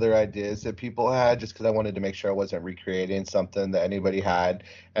some other ideas that people had just because I wanted to make sure I wasn't recreating something that anybody had.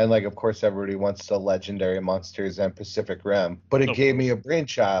 And like, of course, everybody wants the legendary monsters and Pacific Rim, but it gave me a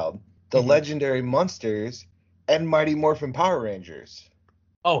brainchild. The legendary monsters and Mighty Morphin Power Rangers.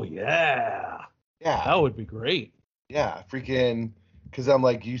 Oh, yeah. Yeah. That would be great. Yeah, freaking, because I'm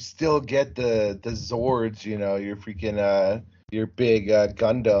like, you still get the Zords, you know, your freaking, your big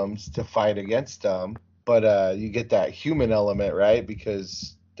Gundams to fight against them, but you get that human element, right?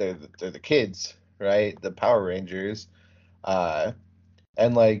 Because they're the kids, right? The Power Rangers, and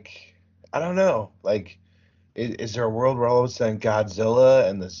like, I don't know, like, is there a world where all of a sudden Godzilla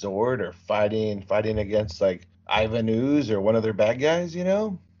and the Zord are fighting against like Ivan Ooze or one of their bad guys, you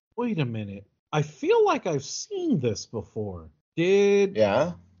know? Wait a minute. I feel like I've seen this before.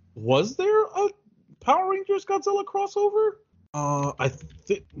 Was there a Power Rangers Godzilla crossover?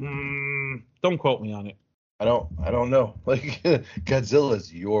 Don't quote me on it. I don't know. Like,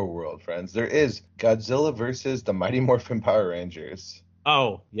 Godzilla's your world, friends. There is Godzilla versus the Mighty Morphin Power Rangers.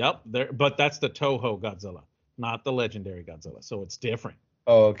 Oh, yep. But that's the Toho Godzilla, not the legendary Godzilla. So it's different.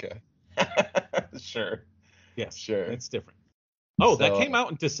 Oh, okay. Sure. Yes. Sure. It's different. Oh, that came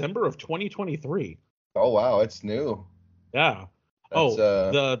out in December of 2023. Oh wow, it's new. Yeah.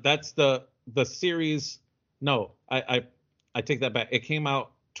 That's the series. No, I take that back. It came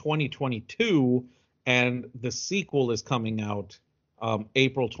out 2022, and the sequel is coming out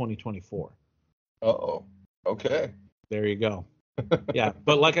April 2024. Uh-oh. Okay. There you go. Yeah,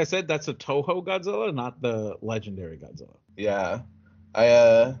 but like I said, that's a Toho Godzilla, not the legendary Godzilla. Yeah.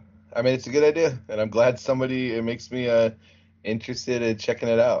 I mean, it's a good idea, and I'm glad it makes me interested in checking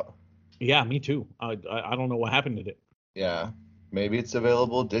it out. Yeah, me too. I don't know what happened to it. Yeah, maybe it's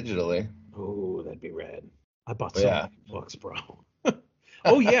available digitally. Oh, that'd be rad. I bought so many books, bro.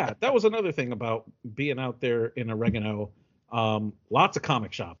 Oh yeah, that was another thing about being out there in Oregano. Lots of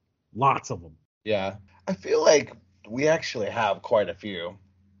comic shop, lots of them. Yeah, I feel like we actually have quite a few.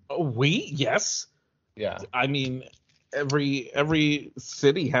 Yes. Yeah. I mean, every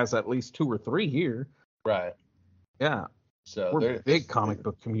city has at least 2 or 3 here. Right. Yeah. So we're a big comic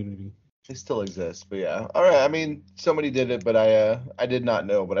book community. They still exist, but yeah. All right. I mean, somebody did it, but I did not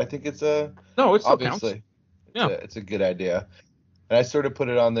know. But I think it's it still obviously counts. Yeah, it's a good idea. And I sort of put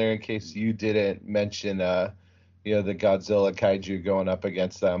it on there in case you didn't mention, the Godzilla kaiju going up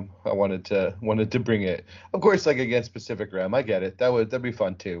against them. I wanted to bring it, of course, like against Pacific Rim. I get it. That'd be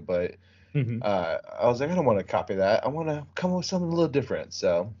fun too. But Hmm. I was like, I don't want to copy that. I want to come up with something a little different.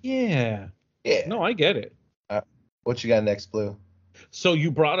 So Yeah. yeah. No, I get it. What you got next, Blue? So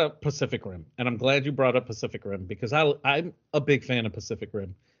you brought up Pacific Rim, and I'm glad you brought up Pacific Rim because I'm a big fan of Pacific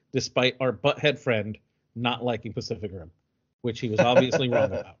Rim, despite our butthead friend not liking Pacific Rim, which he was obviously wrong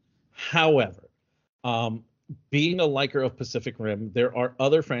about. However, um, being a liker of Pacific Rim, there are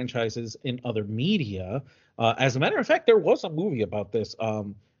other franchises in other media. As a matter of fact, there was a movie about this. Uh,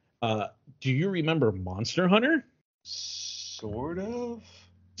 do you remember Monster Hunter? Sort of.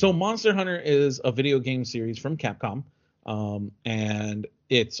 So Monster Hunter is a video game series from Capcom, and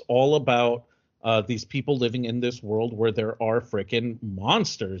it's all about these people living in this world where there are freaking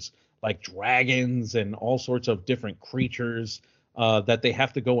monsters like dragons and all sorts of different creatures that they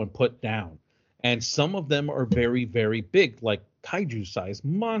have to go and put down. And some of them are very, very big, like kaiju-sized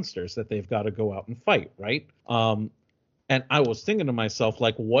monsters that they've got to go out and fight, right? And I was thinking to myself,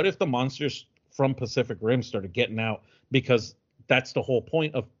 like, what if the monsters from Pacific Rim started getting out? Because that's the whole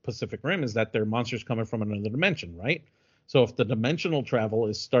point of Pacific Rim is that they're monsters coming from another dimension, right? So if the dimensional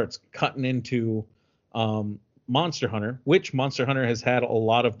travel starts cutting into Monster Hunter, which Monster Hunter has had a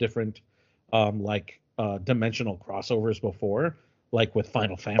lot of different dimensional crossovers before, like with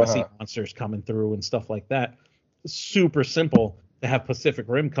Final Fantasy monsters coming through and stuff like that. Super simple to have Pacific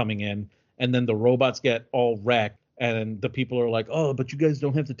Rim coming in, and then the robots get all wrecked, and the people are like, "Oh, but you guys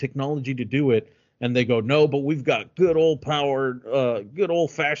don't have the technology to do it." And they go, "No, but we've got good old good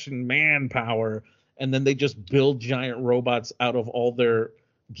old fashioned manpower." And then they just build giant robots out of all their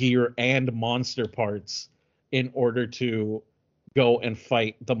gear and monster parts in order to go and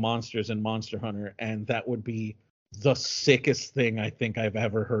fight the monsters in Monster Hunter. And that would be the sickest thing I think I've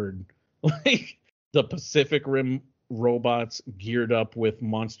ever heard. Like the Pacific Rim robots geared up with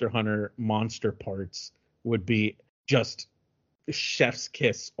Monster Hunter monster parts would be just chef's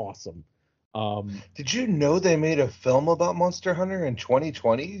kiss awesome. Did you know they made a film about Monster Hunter in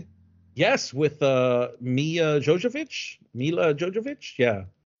 2020? Yes, with Mila Jovovich, yeah.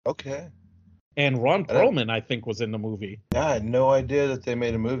 Okay. And Ron Perlman, I think, was in the movie. Yeah, I had no idea that they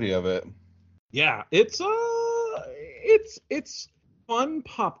made a movie of it. Yeah, it's fun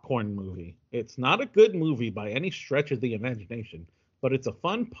popcorn movie. It's not a good movie by any stretch of the imagination, but it's a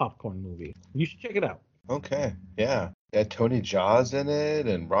fun popcorn movie. You should check it out. Okay, yeah. Yeah, Tony Jaa's in it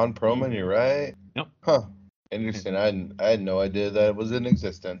and Ron Perlman, you're right. Yep. Huh. Interesting. I had no idea that it was in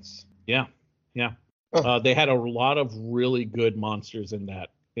existence. Yeah. They had a lot of really good monsters in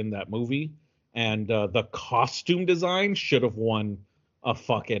that movie, and the costume design should have won a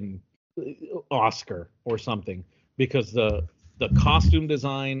fucking Oscar or something because the costume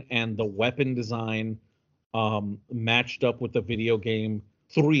design and the weapon design matched up with the video game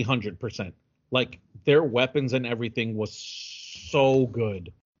 300%. Like their weapons and everything was so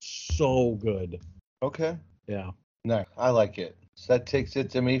good. So good. Okay. Yeah. No, I like it. So that takes it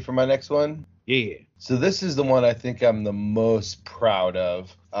to me for my next one. Yeah. So this is the one I think I'm the most proud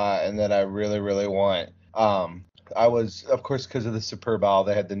of, and that I really, really want. I was, of course, because of the Super Bowl,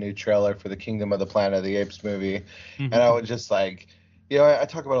 they had the new trailer for the Kingdom of the Planet of the Apes movie, and I would just like, I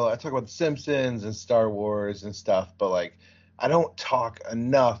talk about The Simpsons and Star Wars and stuff, but like, I don't talk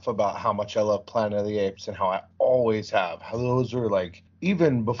enough about how much I love Planet of the Apes and how I always have. How those were like,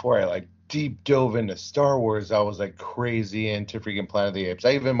 even before I like deep dove into Star Wars, I was like crazy into freaking Planet of the Apes.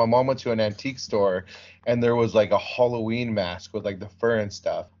 My mom went to an antique store and there was like a Halloween mask with like the fur and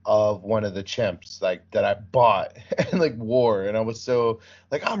stuff of one of the chimps like that I bought and like wore, and I was so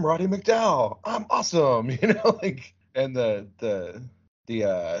like, I'm Roddy McDowell, I'm awesome, like. And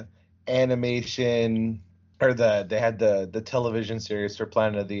the animation, or they had the television series for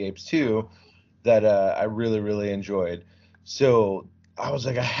Planet of the Apes too that I really, really enjoyed. So I was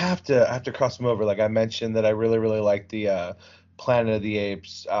like, I have to cross them over. Like I mentioned that I really, really like the Planet of the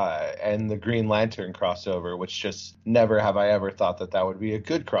Apes and the Green Lantern crossover, which just never have I ever thought that would be a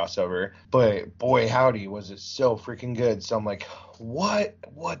good crossover. But boy, howdy, was it so freaking good. So I'm like, what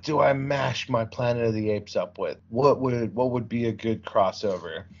do I mash my Planet of the Apes up with? What would be a good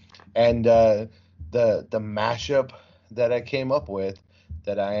crossover? And the mashup that I came up with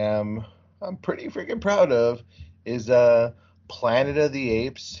that I'm pretty freaking proud of is Planet of the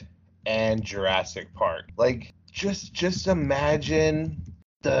Apes and Jurassic Park. Like just imagine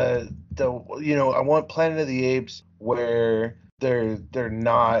the I want Planet of the Apes where they're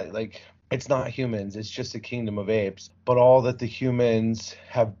not like, it's not humans, it's just a kingdom of apes, but all that the humans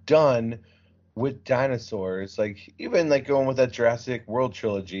have done with dinosaurs, like even like going with that Jurassic World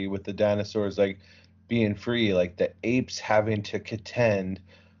trilogy with the dinosaurs like being free, like the apes having to contend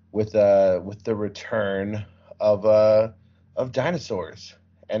with the return of dinosaurs.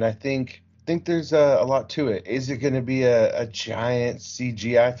 and I think there's a lot to it. Is it going to be a giant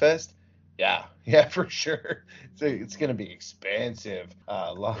CGI fest? Yeah, for sure. So it's going to be expensive.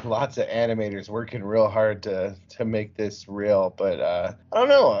 Lots of animators working real hard to make this real. But I don't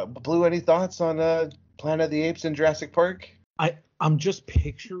know. Blue, any thoughts on Planet of the Apes and Jurassic Park? I'm just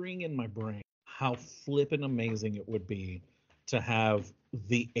picturing in my brain how flippin' amazing it would be to have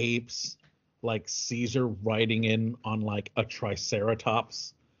the apes, like Caesar riding in on like a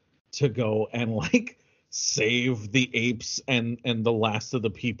triceratops to go and like save the apes and the last of the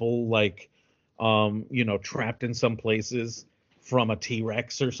people, like trapped in some places from a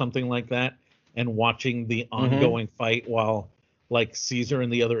T-Rex or something like that, and watching the ongoing fight while like Caesar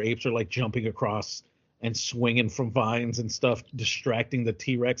and the other apes are like jumping across and swinging from vines and stuff, distracting the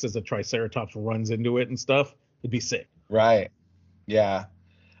T-Rex as the triceratops runs into it and stuff. It'd be sick. Right. Yeah.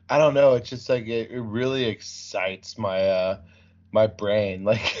 I don't know. It's just like it really excites my my brain,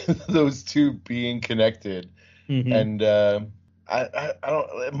 like those two being connected. And I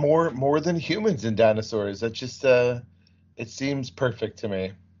don't more than humans and dinosaurs. That just it seems perfect to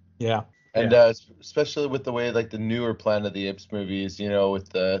me. Yeah. And especially with the way like the newer Planet of the Apes movies, with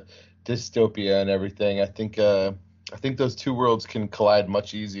the dystopia and everything, I think those two worlds can collide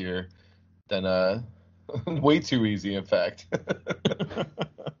much easier than way too easy, in fact.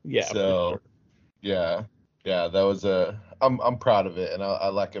 Yeah. So Sure. yeah, that was I'm proud of it, and I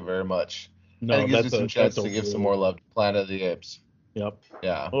like it very much. No, And it gives me some chance to give some more love to Planet of the Apes. Yep.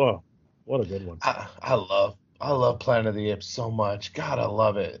 Yeah. Oh, what a good one. I love Planet of the Apes so much. God, I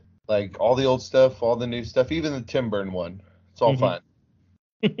love it. Like all the old stuff, all the new stuff, even the Tim Burton one. It's all fun.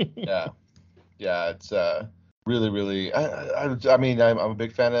 Yeah. It's really, really. I mean, I'm a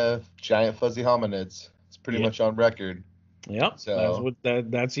big fan of giant fuzzy hominids. It's pretty much on record. Yeah. So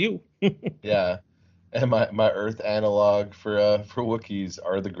that's you. yeah. And my Earth analog for Wookiees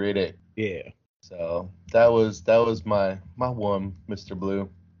are the Great Ape. Yeah. So that was my one, Mr. Blue.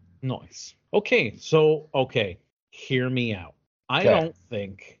 Nice. Okay, so hear me out. I don't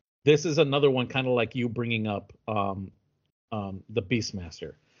think this is another one kind of like you bringing up the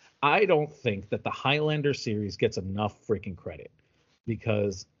Beastmaster. I don't think that the Highlander series gets enough freaking credit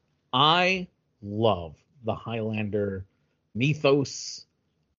because I love the Highlander mythos,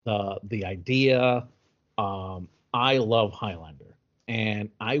 the idea. I love Highlander, and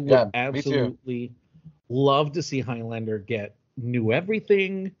I would absolutely love to see Highlander get new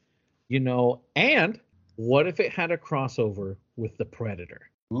everything, and what if it had a crossover with the Predator?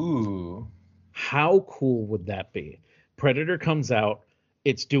 Ooh. How cool would that be? Predator comes out,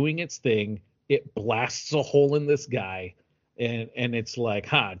 it's doing its thing, it blasts a hole in this guy, and it's like,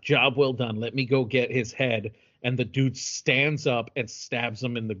 job well done, let me go get his head. And the dude stands up and stabs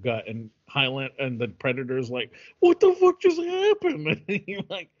him in the gut, and the Predator's like, what the fuck just happened? And he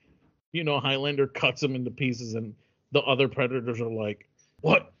like, Highlander cuts him into pieces, and the other Predators are like,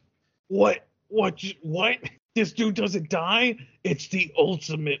 what? This dude doesn't die? It's the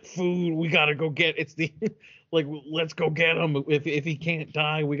ultimate food. We gotta go get. It's the like. Let's go get him. If he can't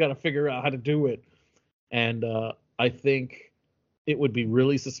die, we gotta figure out how to do it. And I think it would be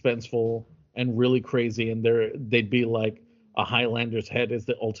really suspenseful and really crazy. And they'd be like, a Highlander's head is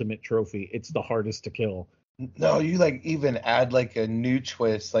the ultimate trophy. It's the hardest to kill. No, you like even add like a new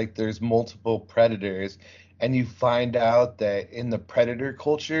twist. Like there's multiple predators, and you find out that in the predator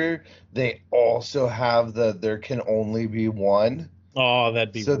culture, they also have there can only be one. Oh,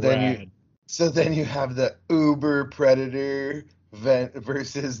 that'd be rad. Then you have the uber predator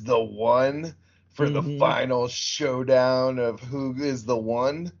versus the one for the final showdown of who is the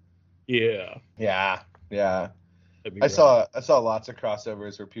one. Yeah. I saw lots of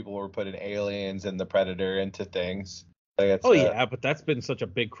crossovers where people were putting aliens and the predator into things. Yeah, but that's been such a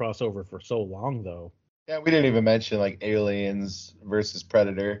big crossover for so long, though. Yeah, we didn't even mention like aliens versus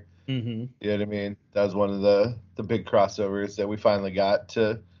predator. Mm-hmm. You know what I mean? That was one of the big crossovers that we finally got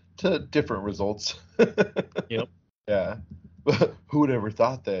to different results. Yep. Yeah. Who would ever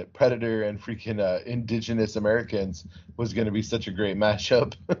thought that Predator and freaking indigenous Americans was going to be such a great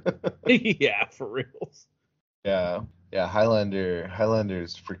mashup? Yeah, for real. Yeah.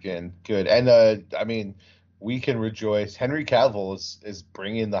 Highlander's freaking good. And I mean, we can rejoice. Henry Cavill is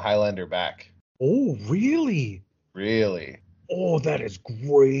bringing the Highlander back. Oh, really? Really? Oh, that is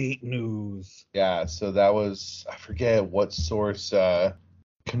great news. Yeah, so that was, I forget what source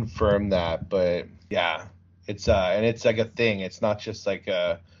confirmed that, but yeah, it's and it's like a thing. It's not just like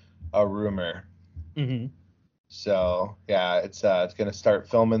a rumor. Mm-hmm. So yeah, it's gonna start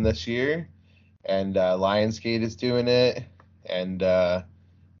filming this year, and Lionsgate is doing it, and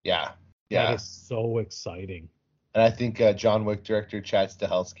yeah. That is so exciting. And I think John Wick director Chad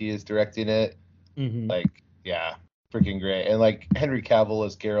Stahelski is directing it. Mm-hmm. Like, yeah, freaking great. And like Henry Cavill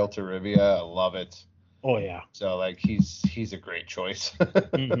as Geralt of Rivia, I love it. Oh yeah. So like he's a great choice.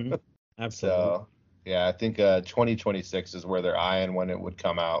 Mm-hmm. Absolutely. So yeah, I think 2026 is where they're eyeing when it would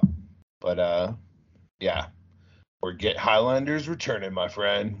come out. But yeah, we're get Highlanders returning, my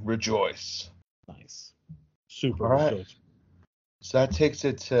friend. Rejoice. Nice. Super All right. rejoice. So that takes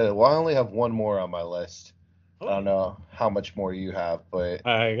it to, well, I only have one more on my list. Oh, I don't know how much more you have, but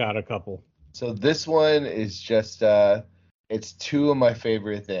I got a couple. so this one is just it's two of my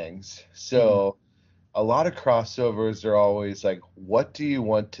favorite things. So a lot of crossovers are always like, what do you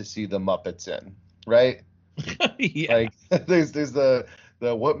want to see the Muppets in? Right? Yeah. Like there's the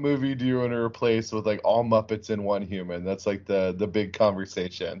what movie do you want to replace with like all Muppets in one human? That's like the big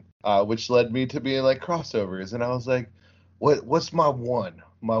conversation. Which led me to being like crossovers, and I was like, what's my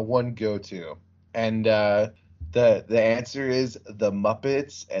one go-to? And the answer is the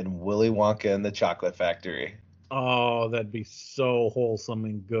Muppets and Willy Wonka and the Chocolate Factory. Oh, that'd be so wholesome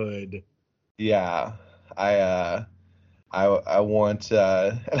and good. Yeah. I want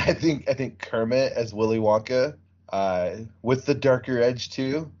and I think Kermit as Willy Wonka with the darker edge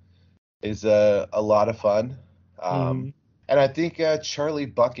too is a lot of fun. Mm-hmm. And I think Charlie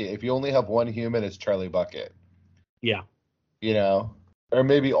Bucket, if you only have one human, is Charlie Bucket. Yeah. You know, or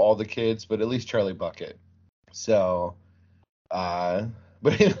maybe all the kids, but at least Charlie Bucket. So,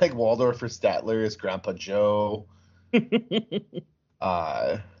 but like Waldorf or Statler is Grandpa Joe.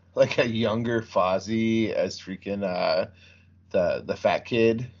 Uh, like a younger Fozzie as freaking the fat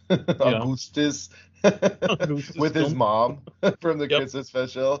kid Yeah. Augustus Augustus with his Gloop. mom from the Yep. Christmas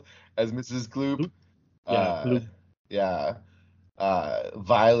special as Mrs. Gloop. Yeah. Uh, yeah.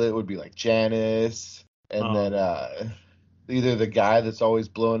 Violet would be like Janice, and then either the guy that's always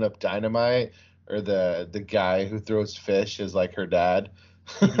blowing up dynamite or the guy who throws fish is like her dad.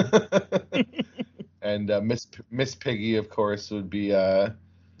 And Miss Piggy, of course, would be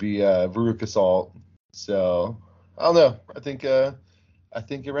Veruca Salt. So I don't know. I think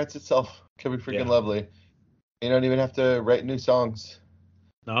it writes itself. Could be freaking lovely. You don't even have to write new songs.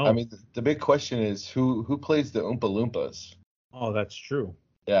 No. I mean, the big question is who plays the Oompa Loompas? Oh, that's true.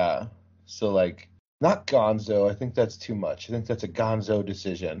 Yeah. So like not Gonzo. I think that's too much. I think that's a Gonzo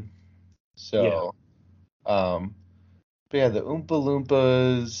decision. So but yeah, the Oompa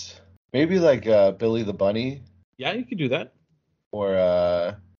Loompas, maybe like Billy the Bunny Yeah, you could do that. or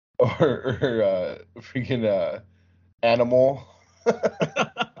freaking Animal.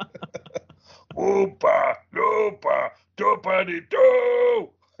 Oompa Loompa Doopity Doo.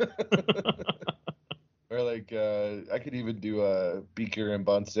 Or like I could even do Beaker and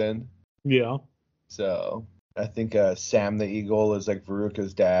Bunsen. Yeah. So I think Sam the Eagle is like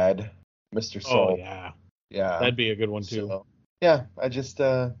Veruca's dad, Mr. Oh Salt. yeah. Yeah. That'd be a good one too. So, yeah, I just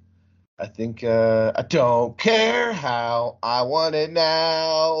I think I don't care how I want it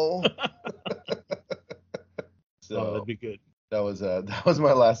now. So Oh, that'd be good. that was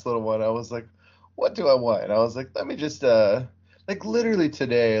my last little one. I was like, what do I want? And I was like, let me just like literally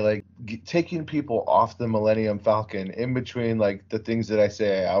today, like taking people off the Millennium Falcon in between like the things that I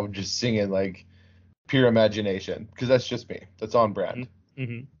say, I would just sing in like pure imagination because that's just me. That's on brand.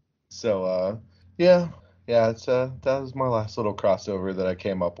 Mm-hmm. So yeah, it's that was my last little crossover that I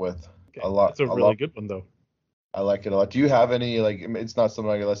came up with. Okay. A lot. That's a really good one though. I like it a lot. Do you have any like? It's not something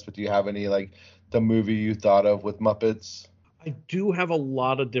on your list, but do you have any like the movie you thought of with Muppets? I do have a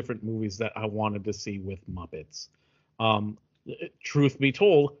lot of different movies that I wanted to see with Muppets. Truth be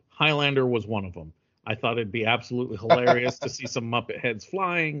told, Highlander was one of them. I thought it'd be absolutely hilarious to see some Muppet heads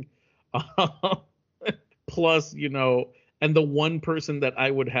flying. Plus, and the one person that I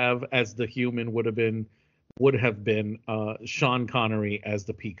would have as the human would have been Sean Connery as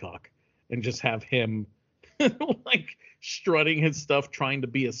the peacock, and just have him like strutting his stuff, trying to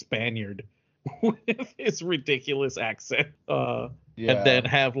be a Spaniard with his ridiculous accent. And then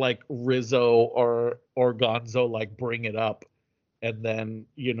have like Rizzo or Gonzo like bring it up, and then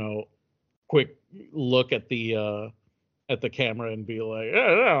quick look at the camera and be like,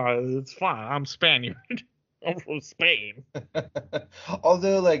 yeah, it's fine, I'm Spaniard. I'm from Spain.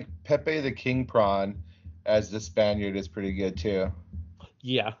 Although like Pepe the King Prawn as the Spaniard is pretty good too.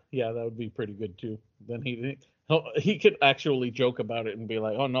 Yeah, that would be pretty good too. Then he could actually joke about it and be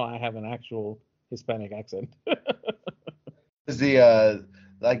like, oh no, I have an actual Hispanic accent. The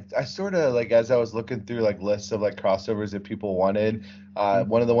like I sort of like as I was looking through like lists of like crossovers that people wanted,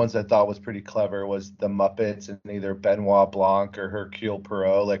 one of the ones I thought was pretty clever was the Muppets and either Benoit Blanc or Hercule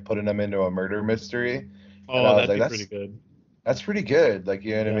Poirot, like putting them into a murder mystery. Oh, that'd be pretty good. That's pretty good. Like,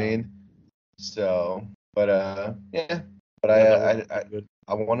 you know what I mean? So But yeah. But Yeah,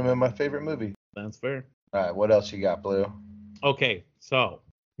 I want him in my favorite movie. that's fair. All right, what else you got, Blue? Okay, so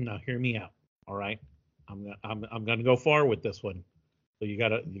now hear me out. All right, I'm gonna go far with this one. So you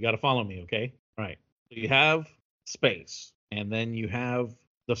gotta follow me, okay? All right. So you have space, and then you have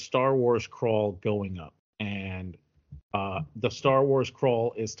the Star Wars crawl going up, and the Star Wars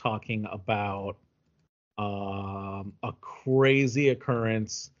crawl is talking about a crazy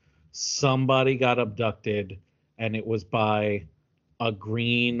occurrence. Somebody got abducted, and it was by a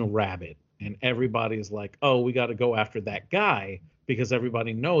green rabbit. And everybody's like, oh, we got to go after that guy because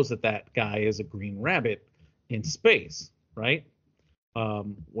everybody knows that that guy is a green rabbit in space, right?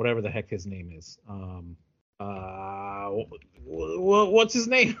 Whatever the heck his name is. What's his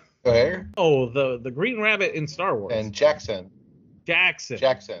name? Where? Oh, the green rabbit in Star Wars. And Jackson.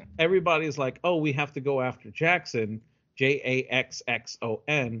 Everybody's like, oh, we have to go after Jackson,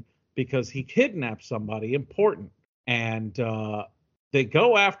 Jaxxon, because he kidnapped somebody important. And they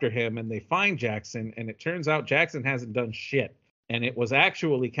go after him and they find Jackson, and it turns out Jackson hasn't done shit. And it was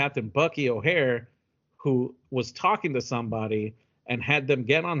actually Captain Bucky O'Hare who was talking to somebody and had them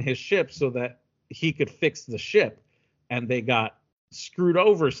get on his ship so that he could fix the ship. And they got screwed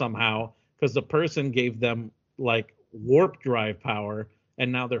over somehow because the person gave them like warp drive power,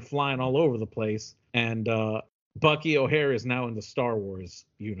 and now they're flying all over the place. And Bucky O'Hare is now in the Star Wars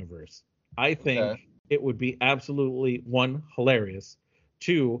universe. I think it would be absolutely, one, hilarious.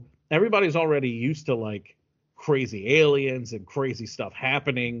 Two, everybody's already used to like crazy aliens and crazy stuff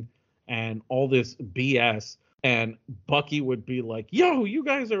happening and all this BS. And Bucky would be like, yo, you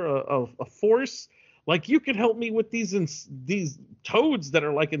guys are a force. Like, you could help me with these toads that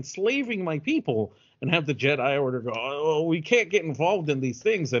are like enslaving my people. And have the Jedi Order go, oh, we can't get involved in these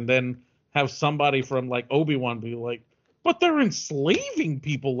things. And then have somebody from like Obi-Wan be like, but they're enslaving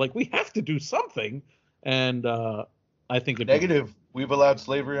people. Like, we have to do something. And I think it'd negative. We've allowed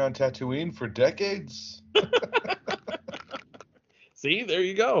slavery on Tatooine for decades. See, there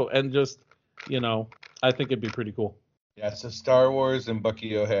you go. And just, I think it'd be pretty cool. Yeah, so Star Wars and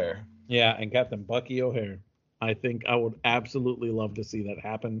Bucky O'Hare. Yeah, and Captain Bucky O'Hare. I think I would absolutely love to see that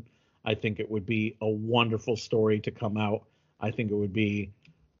happen. I think it would be a wonderful story to come out. I think it would be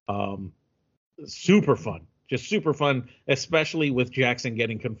super fun. Just super fun, especially with Jackson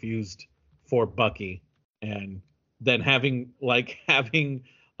getting confused for Bucky. And then having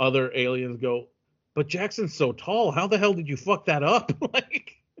other aliens go, but Jackson's so tall. How the hell did you fuck that up?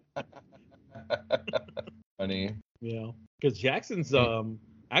 Like, funny. Yeah, because Jackson's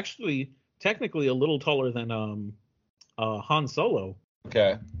actually technically a little taller than Han Solo.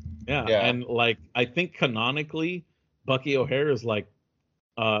 Okay. Yeah, and like I think canonically, Bucky O'Hare is like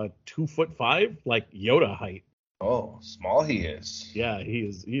 2'5", like Yoda height. Oh, small he is. Yeah, he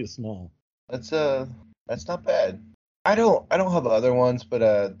is small. That's not bad. I don't have other ones,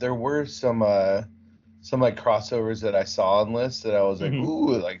 but there were some like crossovers that I saw on lists that I was like,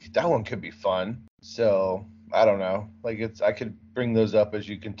 ooh, like that one could be fun. So I don't know. Like I could bring those up as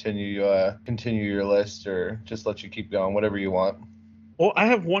you continue your list, or just let you keep going, whatever you want. Well, I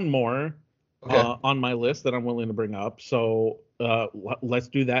have one more on my list that I'm willing to bring up. So let's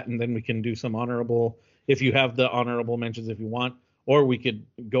do that, and then we can do some honorable. If you have the honorable mentions, if you want, or we could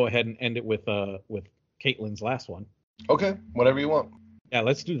go ahead and end it with Caitlin's last one. Okay, whatever you want. Yeah,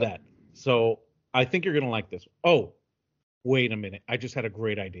 let's do that. So I think you're gonna like this. Oh, wait a minute! I just had a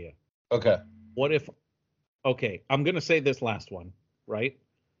great idea. Okay. What if? Okay, I'm gonna say this last one, right?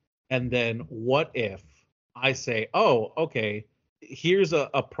 And then what if I say, oh, okay, here's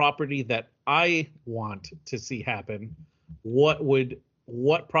a property that I want to see happen. What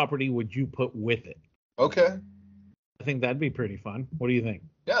property would you put with it? Okay. I think that'd be pretty fun. What do you think?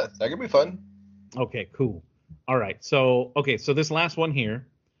 Yeah, that could be fun. Okay, cool. All right. So this last one here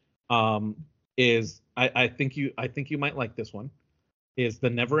is I think you might like this one. Is the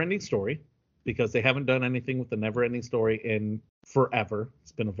Never-Ending Story, because they haven't done anything with the Never-Ending Story in forever.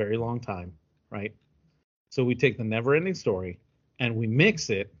 It's been a very long time, right? So we take the Never-Ending Story and we mix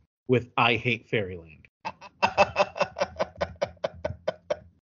it with I Hate Fairyland.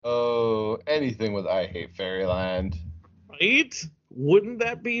 Oh, anything with I Hate Fairyland. Right? Wouldn't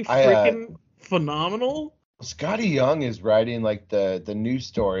that be freaking phenomenal? Scotty Young is writing like the new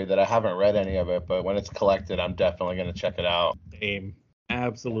story that I haven't read any of it, but when it's collected, I'm definitely going to check it out. Same.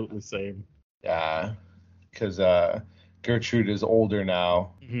 Absolutely same. Yeah, because Gertrude is older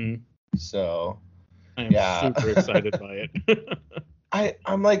now. Mm-hmm. So I am super excited by it.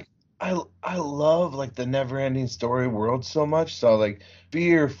 I'm like, I love like the Never-Ending Story world so much. So like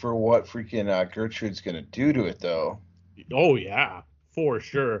fear for what freaking Gertrude's gonna do to it though. Oh yeah, for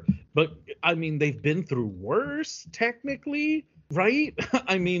sure. But I mean, they've been through worse, technically, right?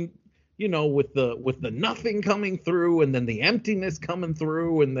 I mean, with the nothing coming through, and then the emptiness coming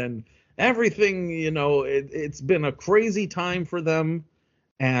through, and then everything, it's been a crazy time for them.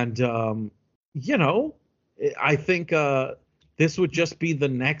 And you know, I think this would just be the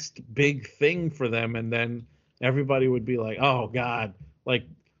next big thing for them, and then everybody would be like, "Oh God, like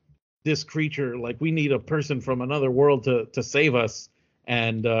this creature, like we need a person from another world to save us."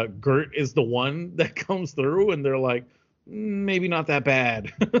 And Gert is the one that comes through, and they're like, maybe not that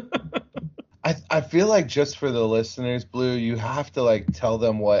bad. I feel like, just for the listeners, Blue, you have to like tell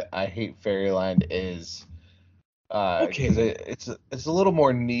them what I Hate Fairyland is. Because Okay. it's a little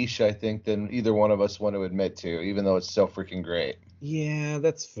more niche, I think, than either one of us want to admit to, even though it's so freaking great. Yeah,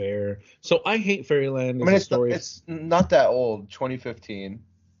 that's fair. So I Hate Fairyland I is mean, a story. it's not that old, 2015.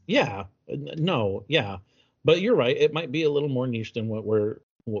 Yeah, no, yeah, but you're right. It might be a little more niche than what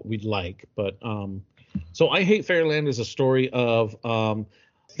we'd like. But so I Hate Fairyland is a story of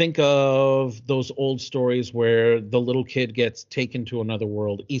think of those old stories where the little kid gets taken to another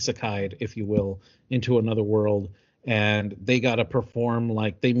world, isekai'd, if you will, into another world, and they got to perform,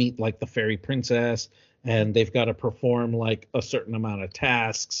 like they meet like the fairy princess, and they've got to perform like a certain amount of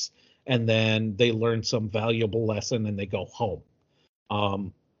tasks, and then they learn some valuable lesson and they go home.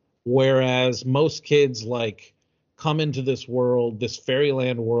 Um, Whereas most kids like come into this world, this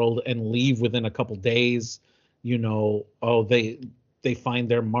fairyland world, and leave within a couple days. Oh, they find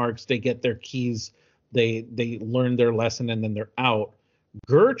their marks, they get their keys, they learn their lesson, and then they're out.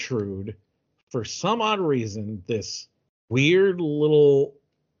 Gertrude, for some odd reason, this weird little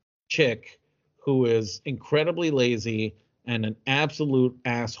chick who is incredibly lazy and an absolute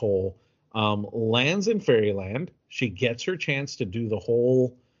asshole, lands in fairyland. She gets her chance to do the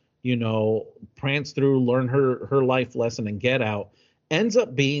whole, prance through, learn her life lesson, and get out. Ends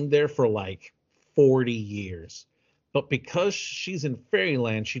up being there for like 40 years. But because she's in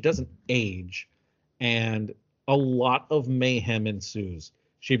fairyland, she doesn't age, and a lot of mayhem ensues.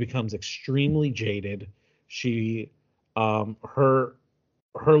 She becomes extremely jaded. She her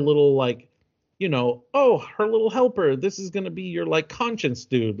little, like, oh, her little helper, this is going to be your like conscience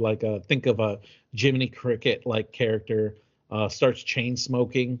dude, like think of a Jiminy Cricket like character, starts chain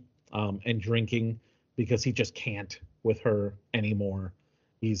smoking and drinking because he just can't with her anymore.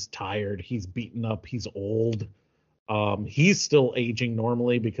 He's tired, he's beaten up, he's old. He's still aging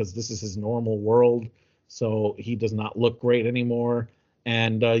normally because this is his normal world, so he does not look great anymore.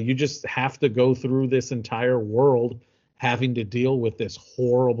 And you just have to go through this entire world having to deal with this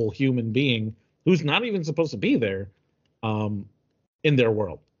horrible human being who's not even supposed to be there, um, in their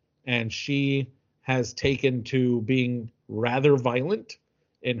world. And she has taken to being rather violent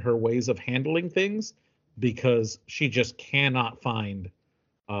in her ways of handling things because she just cannot find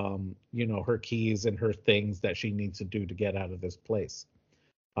her keys and her things that she needs to do to get out of this place.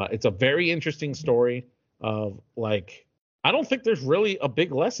 It's a very interesting story of, like, I don't think there's really a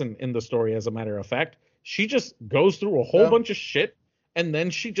big lesson in the story, as a matter of fact. She just goes through a whole No. bunch of shit and then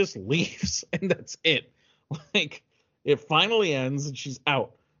she just leaves and that's it. Like, it finally ends and she's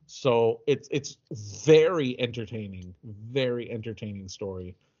out. So it's very entertaining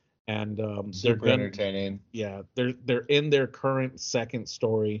story. And Super entertaining. yeah, they're in their current second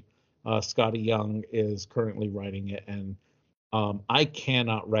story. Scotty Young is currently writing it, and I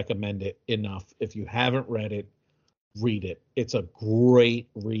cannot recommend it enough. If you haven't read it, read it. It's a great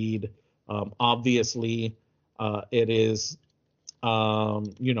read. Obviously, it is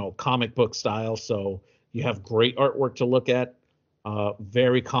comic book style, so you have great artwork to look at.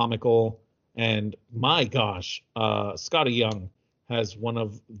 Very comical, and my gosh, Scotty Young has one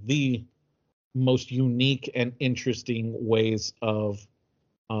of the most unique and interesting ways of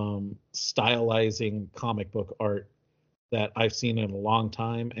stylizing comic book art that I've seen in a long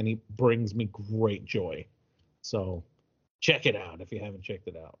time, and he brings me great joy. So check it out if you haven't checked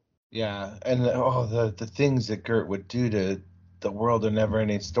it out. Yeah, and the things that Gert would do to the world of Never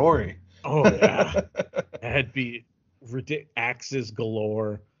Ending Story. Oh yeah, that'd be axes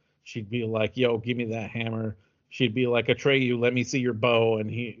galore. She'd be like, "Yo, give me that hammer." She'd be like, "Atreyu, let me see your bow," and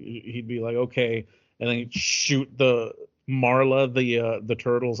he'd be like, "Okay," and then he'd shoot the Marla, the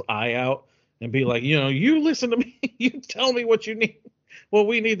turtle's eye out, and be like, "You listen to me. You tell me what what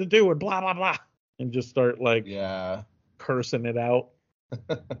we need to do, and blah blah blah," and just start like Yeah. cursing it out.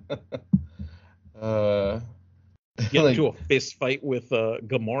 Get Like, into a fist fight with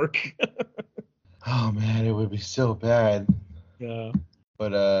Gamork. oh man, it would be so bad. Yeah.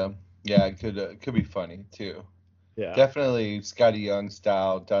 But yeah, it could be funny too. Yeah. Definitely Scotty Young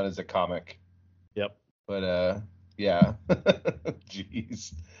style done as a comic. Yep. But Yeah.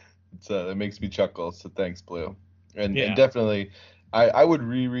 Jeez. It makes me chuckle. So thanks, Blue. And Yeah, definitely, I would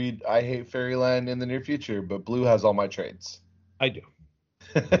reread I Hate Fairyland in the near future, but Blue has all my traits. I do.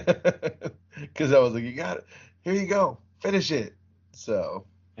 Because I was like, you got it. Here you go. Finish it. So.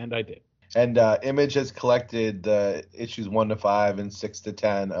 And I did. And Image has collected the issues 1 to 5 and 6 to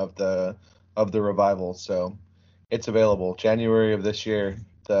 10 of the revival, so it's available. January of this year,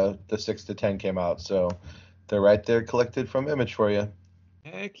 the 6 to 10 came out, so they're right there collected from Image for you.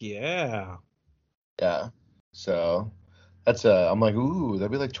 Heck yeah. Yeah. So that's I'm like, ooh,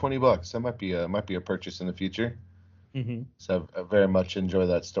 that'd be like $20. That might be a purchase in the future. Mm-hmm. So I very much enjoy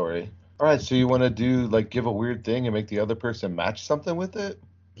that story. All right, so you want to do like give a weird thing and make the other person match something with it?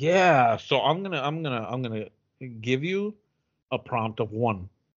 Yeah. So I'm gonna give you a prompt of one,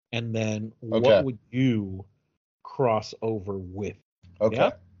 and then what Okay. would you cross over with? Okay.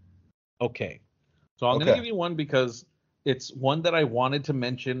 Yeah. Okay. So I'm gonna Okay. give you one because it's one that I wanted to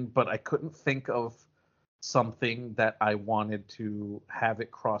mention, but I couldn't think of something that I wanted to have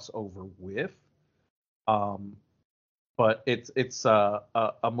it cross over with. Um, but it's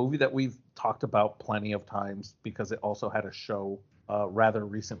a movie that we've talked about plenty of times because it also had a show rather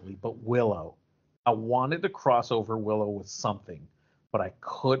recently. But Willow, I wanted to cross over Willow with something, but I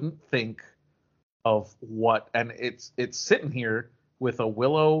couldn't think of what. And it's sitting here with a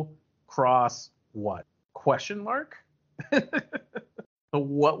Willow cross what question mark. So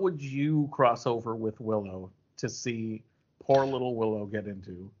what would you cross over with Willow to see poor little Willow get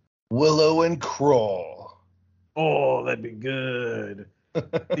into? Willow and Crawl. Oh, that'd be good.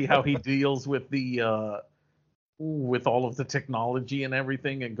 See how he deals with all of the technology and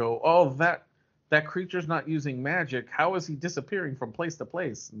everything and go, "Oh, that creature's not using magic. How is he disappearing from place to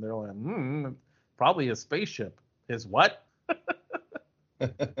place?" And they're like, probably his spaceship." His what?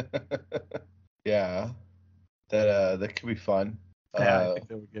 Yeah, that could be fun. Yeah, I think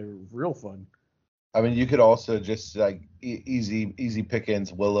that would get real fun. I mean, you could also just like easy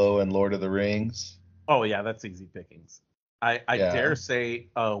pickings, Willow and Lord of the Rings. Oh yeah, that's easy pickings. I Yeah, dare say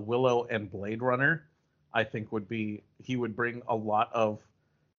Willow and Blade Runner, I think he would bring a lot of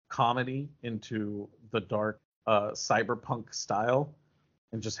comedy into the dark cyberpunk style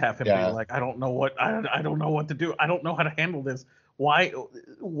and just have him be yeah, like, I don't know what to do. I don't know how to handle this. Why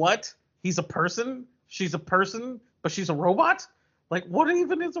what? He's a person? She's a person, but she's a robot? Like what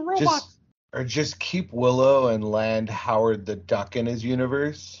even is a robot? just keep Willow and land Howard the Duck in his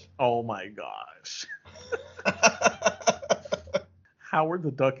universe. Oh my gosh. Howard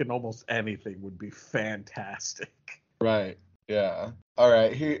the Duck in almost anything would be fantastic. Right. Yeah. All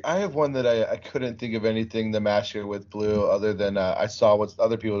right. Here, I have one that I couldn't think of anything to mash it with Blue other than I saw what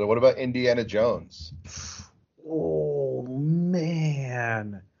other people did. What about Indiana Jones? Oh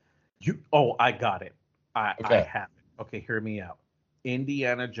man. I got it. I Okay. have it. Okay, hear me out.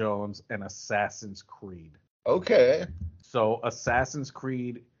 Indiana Jones and Assassin's Creed. Okay. So Assassin's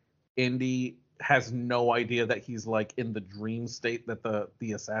Creed, Indy has no idea that he's like in the dream state that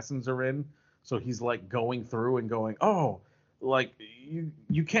the assassins are in. So he's like going through and going, "Oh, like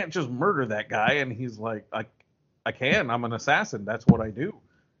you can't just murder that guy." And he's like, I can. I'm an assassin. That's what I do."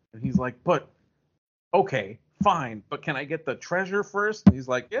 And he's like, "But okay, fine, but can I get the treasure first?" And he's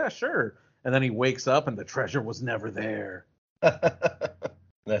like, "Yeah, sure." And then he wakes up and the treasure was never there.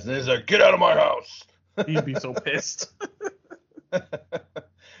 That's like, get out of my house. He'd be so pissed.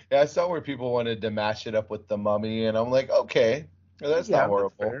 Yeah, I saw where people wanted to mash it up with the Mummy, and I'm like, okay, well, that's not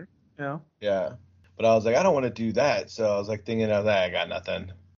horrible. That's fair. Yeah. Yeah, but I was like, I don't want to do that. So I was like thinking of that. I got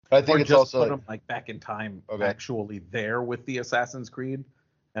nothing. But I think Or it's just also put like, him like back in time, okay, actually there with the Assassin's Creed,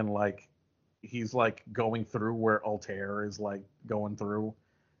 and like he's like going through where Altair is like going through,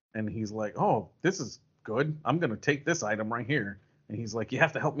 and he's like, "Oh, this is good. I'm gonna take this item right here." And he's like, "You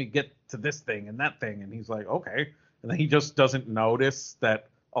have to help me get to this thing and that thing." And he's like, "Okay." And then he just doesn't notice that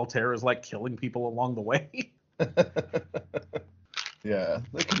Altair is like killing people along the way. yeah,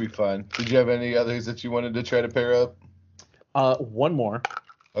 that could be fun. Did you have any others that you wanted to try to pair up? One more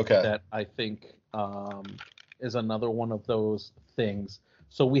Okay. that I think is another one of those things.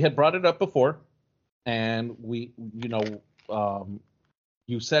 So we had brought it up before, and you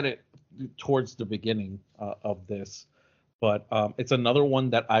said it towards the beginning of this, but it's another one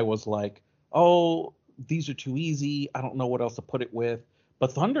that I was like, oh, these are too easy. I don't know what else to put it with.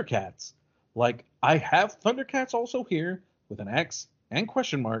 But Thundercats, like I have Thundercats also here with an X and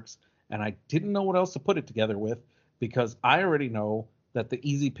question marks, and I didn't know what else to put it together with because I already know that the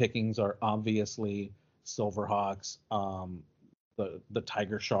easy pickings are obviously Silverhawks, the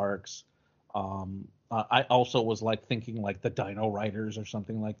Tiger Sharks, I also was like thinking like the Dino Riders or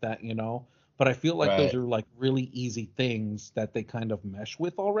something like that, But I feel like those Right. are like really easy things that they kind of mesh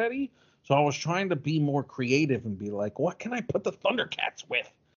with already. So I was trying to be more creative and be like, what can I put the Thundercats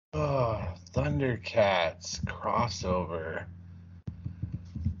with? Oh, Thundercats crossover.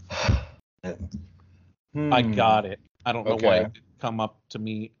 I got it. I don't know why Okay. it didn't come up to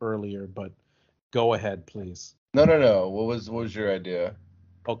me earlier, but go ahead, please. No. What was your idea?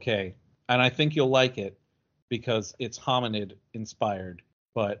 Okay. And I think you'll like it because it's hominid inspired,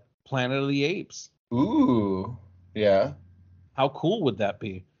 but Planet of the Apes. Ooh. Yeah. How cool would that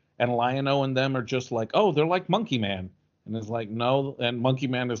be? And Lion-O and them are just like, oh, they're like Monkey Man. And it's like, no. And Monkey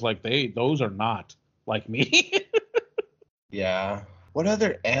Man is like, those are not like me. Yeah. What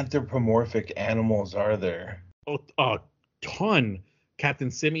other anthropomorphic animals are there? Oh, a ton. Captain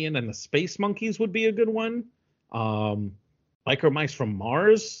Simeon and the Space Monkeys would be a good one. Biker Mice from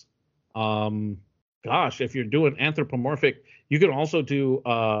Mars. Gosh, if you're doing anthropomorphic, you can also do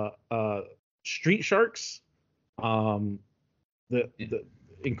street sharks. The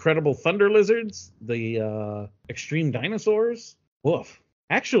incredible thunder lizards, the extreme dinosaurs. Woof.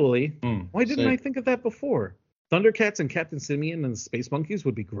 Actually, why didn't I think of that before? Thundercats and Captain Simeon and the Space Monkeys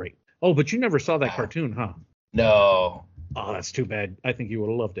would be great. Oh, but you never saw that cartoon, huh? No. Oh, that's too bad. I think you would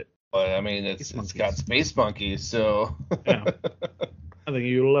have loved it. But I mean, it's got space monkeys, so. Yeah. I think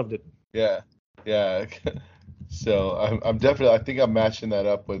you would have loved it. Yeah. So I'm definitely. I think I'm matching that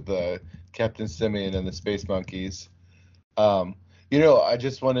up with Captain Simeon and the Space Monkeys. I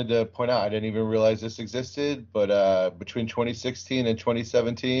just wanted to point out I didn't even realize this existed, but between 2016 and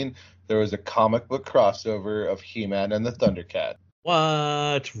 2017, there was a comic book crossover of He-Man and the Thundercat.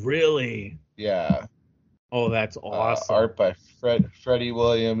 What? Really? Yeah. Oh, that's awesome. Art by Freddie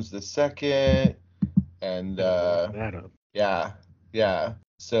Williams II, and look that up. Yeah.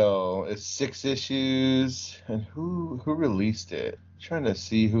 So it's 6 issues, and who released it? I'm trying to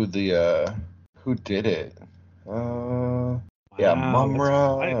see who did it. Yeah,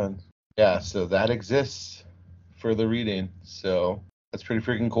 Mumra. And, yeah, so that exists for the reading. So that's pretty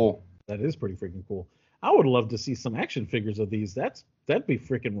freaking cool. That is pretty freaking cool. I would love to see some action figures of these. That'd be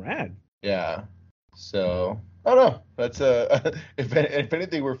freaking rad. Yeah. So I don't know. That's if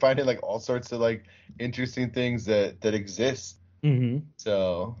anything, we're finding like all sorts of like interesting things that exist. Mm-hmm.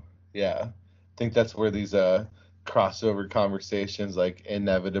 So yeah, I think that's where these crossover conversations like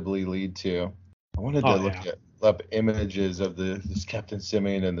inevitably lead to. I wanted to look up images of this Captain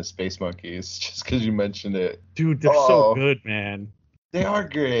Simeon and the Space Monkeys just because you mentioned it. Dude, they're so good, man. They are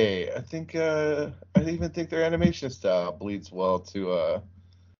great. I think I even think their animation style bleeds well to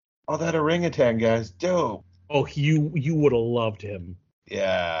that orangutan guy's dope. Oh, you would have loved him.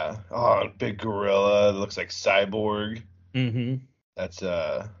 Yeah. Oh, big gorilla. That looks like Cyborg. Mm-hmm. That's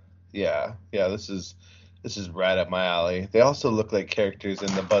yeah. This is right up my alley. They also look like characters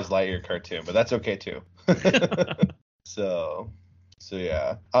in the Buzz Lightyear cartoon, but that's okay too. So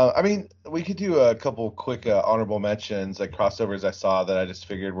yeah. I mean, we could do a couple quick honorable mentions, like crossovers I saw that I just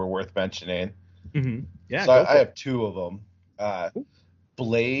figured were worth mentioning. Mm-hmm. Yeah. So I have 2 of them.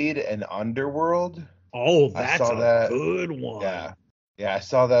 Blade and Underworld. Oh, that's a good one. Yeah, I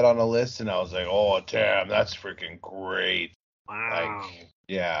saw that on a list and I was like, oh damn, that's freaking great. Wow. Like,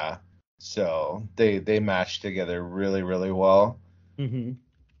 yeah. So they matched together really, really well. Mm-hmm.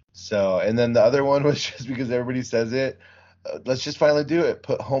 So, and then the other one was just because everybody says it. Let's just finally do it.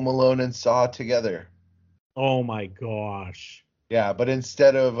 Put Home Alone and Saw together. Oh my gosh. Yeah, but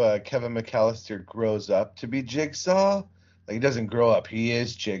instead of Kevin McAllister grows up to be Jigsaw, like he doesn't grow up. He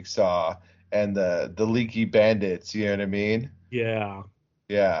is Jigsaw and the Leaky Bandits. You know what I mean? Yeah.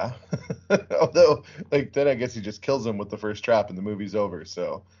 Yeah. Although, like, then I guess he just kills him with the first trap and the movie's over.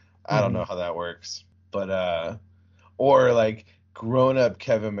 So I don't know how that works. But or like grown up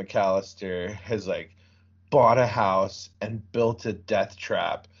Kevin McAllister has like bought a house and built a death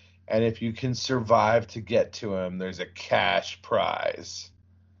trap, and if you can survive to get to him, there's a cash prize.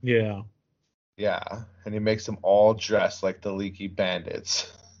 Yeah. Yeah, and he makes them all dressed like the Leaky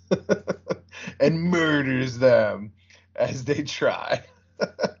Bandits and murders them as they try.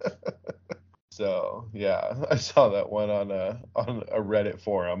 So yeah, I saw that one on a Reddit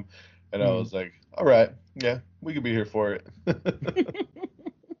forum, and I was like, all right, yeah, we could be here for it.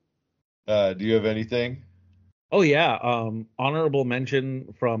 Do you have anything? Oh yeah, honorable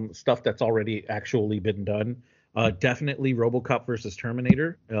mention from stuff that's already actually been done. Definitely RoboCop versus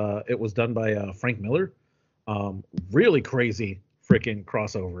Terminator. It was done by Frank Miller. Really crazy freaking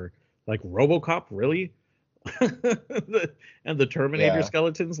crossover. Like RoboCop, really? And the Terminator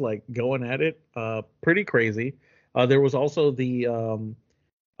skeletons like going at it. Pretty crazy. There was also the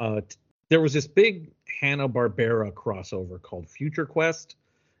there was this big Hanna-Barbera crossover called Future Quest,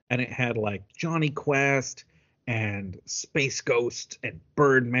 and it had like Johnny Quest and Space Ghost and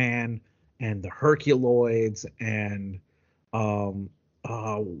Birdman and the Herculoids and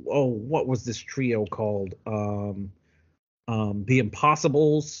what was this trio called? The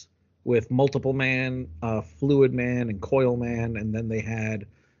Impossibles with Multiple Man, Fluid Man, and Coil Man, and then they had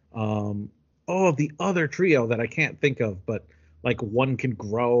the other trio that I can't think of, but like one could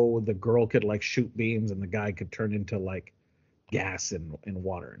grow, the girl could like shoot beams, and the guy could turn into like gas and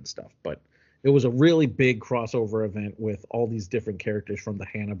water and stuff. But it was a really big crossover event with all these different characters from the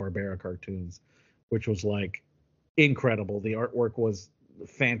Hanna-Barbera cartoons, which was like incredible. The artwork was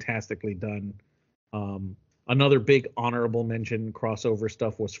fantastically done. Another big honorable mention crossover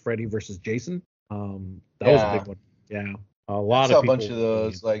stuff was Freddy versus Jason. That was a big one. Yeah, a lot of people. A bunch of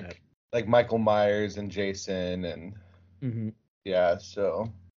those like Michael Myers and Jason and yeah,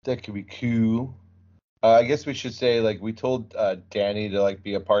 so that could be cool. I guess we should say like we told Danny to like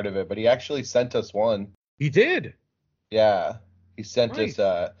be a part of it, but he actually sent us one. He did. Yeah, he sent us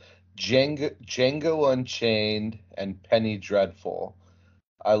Django Unchained and Penny Dreadful.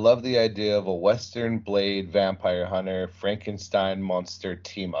 I love the idea of a Western Blade vampire hunter Frankenstein monster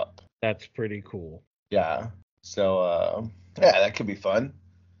team up. That's pretty cool. Yeah. So yeah, that could be fun.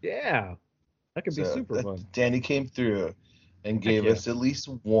 Yeah, that could be super fun. Danny came through and gave us at least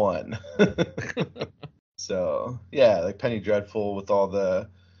one. So yeah, like Penny Dreadful with all the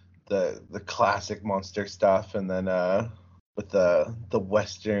classic monster stuff, and then with the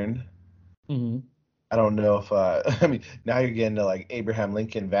Western. Mm-hmm. I don't know if I mean now you're getting to like Abraham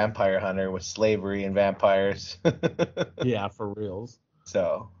Lincoln Vampire Hunter with slavery and vampires. Yeah, for reals.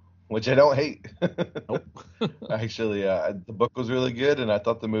 So, which I don't hate. Nope. Actually, the book was really good, and I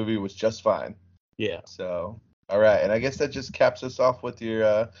thought the movie was just fine. Yeah. So, all right, and I guess that just caps us off with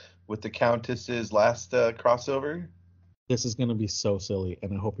your with the Countess's last crossover. This is gonna be so silly,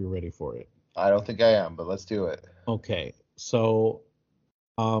 and I hope you're ready for it. I don't think I am, but let's do it. Okay, so,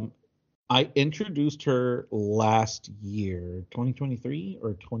 I introduced her last year, 2023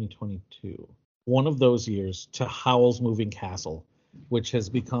 or 2022, one of those years, to Howl's Moving Castle, which has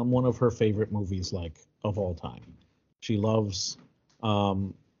become one of her favorite movies, like, of all time. She loves,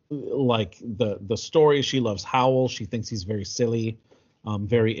 like, the story. She loves Howl. She thinks he's very silly,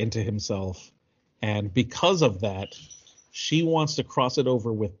 very into himself. And because of that, she wants to cross it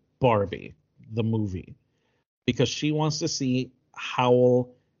over with Barbie, the movie, because she wants to see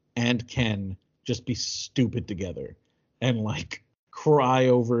Howl and Ken just be stupid together and like cry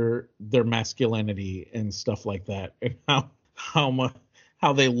over their masculinity and stuff like that, and how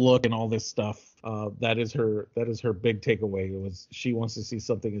they look and all this stuff. That is her big takeaway. She wants to see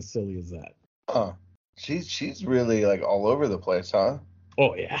something as silly as that. Huh. She's really like all over the place, huh?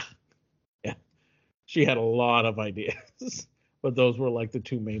 Oh yeah. She had a lot of ideas, but those were like the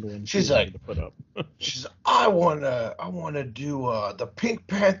two main ones she's she like to put up. She's I wanna do the Pink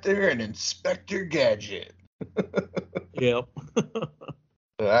Panther and Inspector Gadget. Yep. That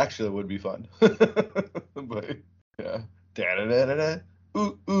actually would be fun. But yeah. Da-da-da-da-da.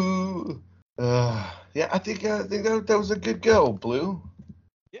 Ooh ooh. Yeah, I think that was a good go, Blue.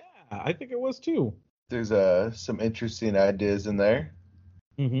 Yeah, I think it was too. There's some interesting ideas in there.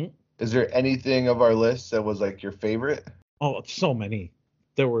 Mm-hmm. Is there anything of our list that was like your favorite? Oh, so many.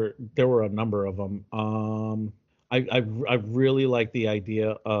 There were a number of them. I really like the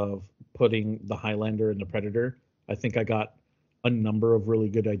idea of putting the Highlander and the Predator. I think I got a number of really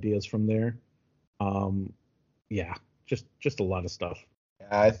good ideas from there. Yeah, just a lot of stuff.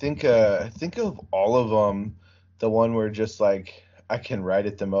 I think of all of them, the one where just like I can write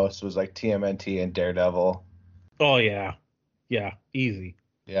it the most was like TMNT and Daredevil. Oh yeah, easy.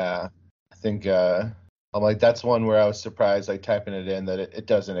 Yeah, I think I'm like that's one where I was surprised like typing it in that it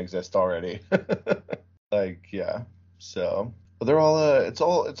doesn't exist already. Like yeah, so but they're all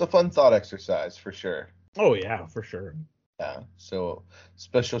it's a fun thought exercise for sure. Oh yeah, for sure. Yeah, so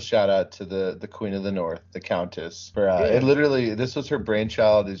special shout out to the Queen of the North, the Countess. For it literally this was her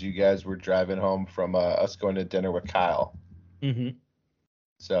brainchild as you guys were driving home from us going to dinner with Kyle. Mm-hmm.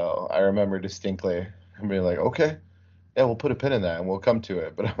 So I remember distinctly being like, okay. Yeah, we'll put a pin in that and we'll come to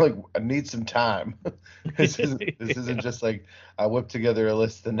it. But I'm like, I need some time. This isn't just like I whipped together a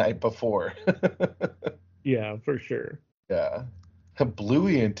list the night before. Yeah, for sure. Yeah.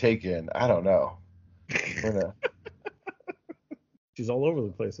 Bluey and Taken, I don't know. She's all over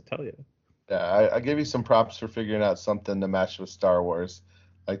the place, I tell you. Yeah, I give you some props for figuring out something to match with Star Wars.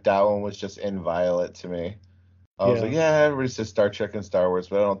 Like that one was just inviolate to me. I was like, yeah, everybody says Star Trek and Star Wars,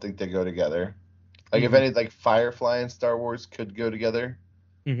 but I don't think they go together. Like if any like Firefly and Star Wars could go together.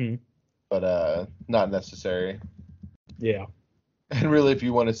 Mm-hmm. but not necessary. Yeah. And really, if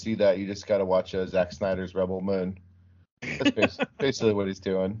you want to see that, you just got to watch Zack Snyder's Rebel Moon. That's basically what he's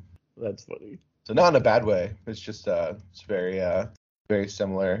doing. That's funny. So not in a bad way. It's just it's very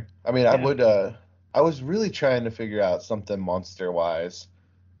similar. I mean, I was really trying to figure out something monster wise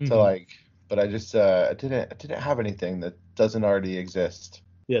to like, but I just I didn't have anything that doesn't already exist.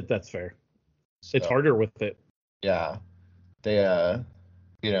 Yeah, that's fair. So, it's harder with it. Yeah, they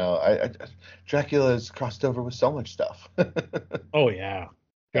you know, I Dracula's crossed over with so much stuff. Oh yeah,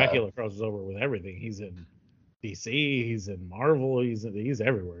 Dracula crosses over with everything. He's in DC. He's in Marvel. He's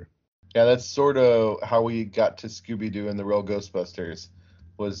everywhere. Yeah, that's sort of how we got to Scooby-Doo and the Real Ghostbusters,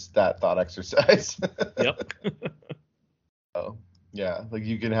 was that thought exercise. Yep. Oh, yeah, like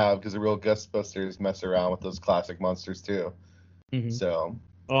you can have, because the Real Ghostbusters mess around with those classic monsters too. So.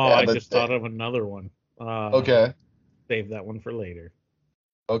 Oh, yeah, I just thought of another one. Okay. Save that one for later.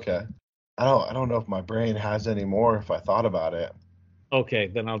 Okay. I don't know if my brain has any more if I thought about it. Okay,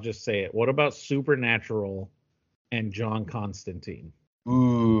 then I'll just say it. What about Supernatural and John Constantine?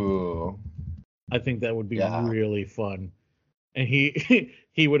 Ooh. I think that would be really fun. And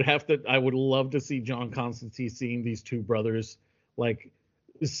he would have to. I would love to see John Constantine seeing these two brothers like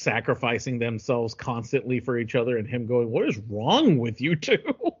sacrificing themselves constantly for each other, and him going, "What is wrong with you two?"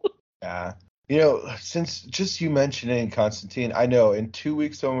 Yeah. You know, since just you mentioning Constantine, I know in 2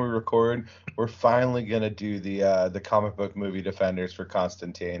 weeks when we record, we're finally gonna do the comic book movie Defenders for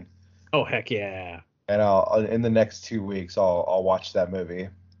Constantine. Oh heck yeah! And I'll in the next 2 weeks I'll watch that movie.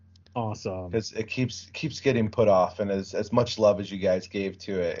 Awesome. Because it keeps getting put off, and as much love as you guys gave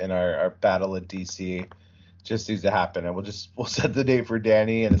to it in our battle at DC, just needs to happen, and we'll set the date for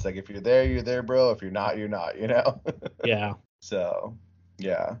Danny, and it's like, if you're there, bro. If you're not, you're not, you know? Yeah. So,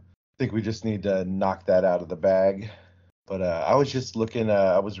 yeah. I think we just need to knock that out of the bag. But I was just looking,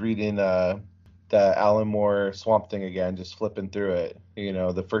 I was reading the Alan Moore Swamp Thing again, just flipping through it, you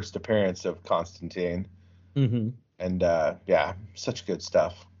know, the first appearance of Constantine. And yeah, such good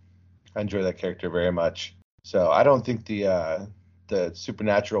stuff. I enjoy that character very much. So I don't think the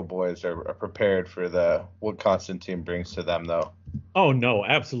Supernatural boys are prepared for what Constantine brings to them, though. Oh no,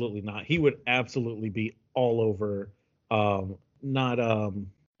 absolutely not. He would absolutely be all over,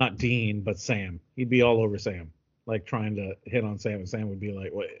 not Dean, but Sam. He'd be all over Sam, like trying to hit on Sam, and Sam would be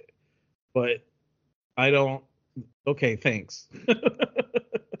like, "Wait, but I don't." Okay, thanks.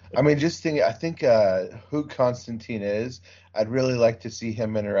 I mean, I think who Constantine is, I'd really like to see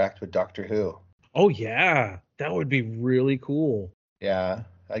him interact with Doctor Who. Oh yeah, that would be really cool. Yeah,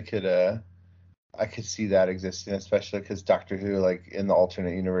 I could see that existing, especially because Doctor Who, like in the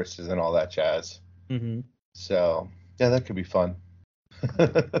alternate universes and all that jazz. So yeah, that could be fun.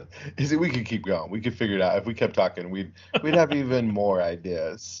 We could keep going. We could figure it out. If we kept talking, we'd have even more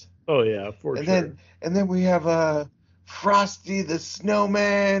ideas. Oh yeah, for sure. And then we have Frosty the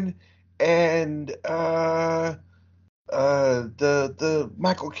Snowman and the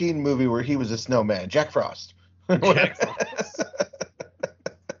Michael Keaton movie where he was a snowman, Jack Frost. Jack Frost.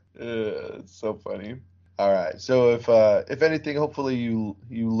 It's so funny. All right, so if anything, hopefully you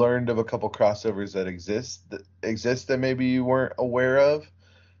learned of a couple crossovers that exist that maybe you weren't aware of.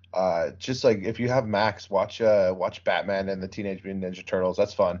 Just like if you have Max, watch Batman and the Teenage Mutant Ninja Turtles.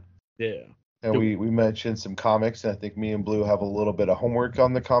 That's fun. Yeah. And we mentioned some comics, and I think me and Blue have a little bit of homework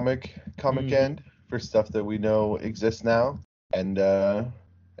on the comic end for stuff that we know exists now. And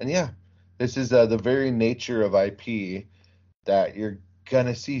yeah, this is the very nature of IP that you're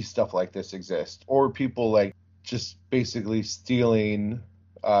gonna see stuff like this exist, or people like just basically stealing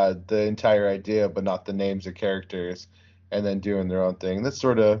the entire idea but not the names of characters, and then doing their own thing. That's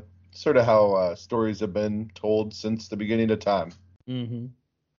sort of how stories have been told since the beginning of time.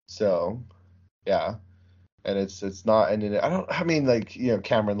 So yeah, and it's not, and I mean, like, you know,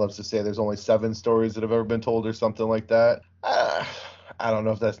 Cameron loves to say there's only 7 stories that have ever been told or something like that. I don't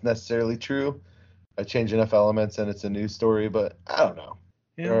know if that's necessarily true. I change enough elements and it's a new story, but I don't know.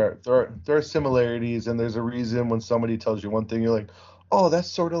 Yeah. There are similarities, and there's a reason when somebody tells you one thing, you're like, oh, that's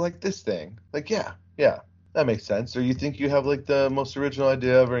sort of like this thing. Like, yeah, that makes sense. Or you think you have like the most original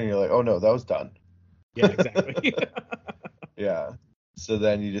idea ever, and you're like, oh no, that was done. Yeah, exactly. Yeah. So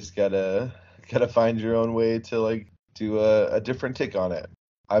then you just gotta find your own way to like do a different take on it.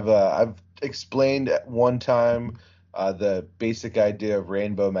 I've explained at one time the basic idea of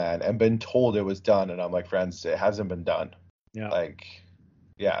Rainbow Man and been told it was done, and I'm like, friends, it hasn't been done. Yeah. Like,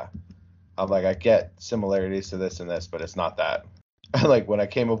 yeah. I'm like, I get similarities to this and this, but it's not that. Like, when I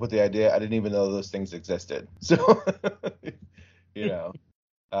came up with the idea, I didn't even know those things existed. So, you know,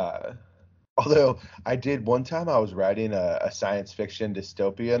 Although I did one time, I was writing a science fiction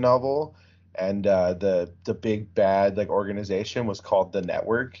dystopia novel, and the big bad like organization was called the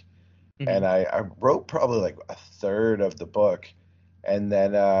Network, and I wrote probably like a third of the book, and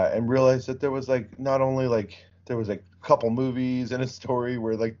then and realized that there was like not only like there was like a couple movies and a story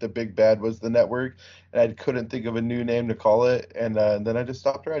where like the big bad was the Network, and I couldn't think of a new name to call it, and then I just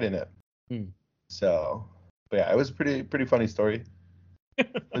stopped writing it. Mm. So, but yeah, it was a pretty funny story.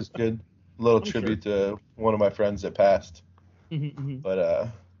 It was good. A little I'm tribute to one of my friends that passed. sure. But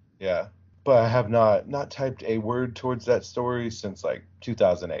yeah. But I have not typed a word towards that story since like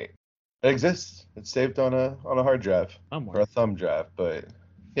 2008. It exists. It's saved on a hard drive or a thumb drive. But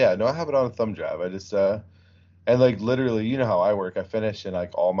yeah, no, I have it on a thumb drive. I just and like literally, you know how I work. I finish and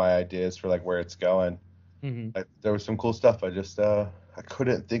like all my ideas for like where it's going. There was some cool stuff. I just I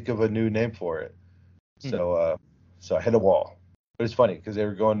couldn't think of a new name for it. So so I hit a wall. But it's funny because they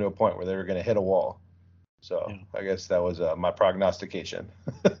were going to a point where they were going to hit a wall. So Yeah. I guess that was my prognostication.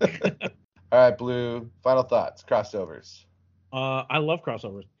 All right, Blue. Final thoughts. Crossovers. I love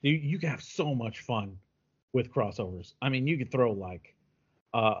crossovers. You can have so much fun with crossovers. I mean, you could throw like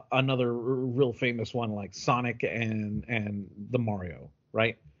another real famous one like Sonic and the Mario,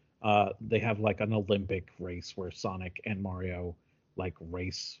 right? They have like an Olympic race where Sonic and Mario like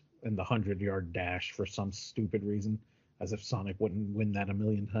race in the 100-yard dash for some stupid reason, as if Sonic wouldn't win that a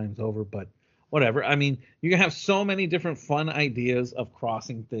million times over, but whatever. I mean, you can have so many different fun ideas of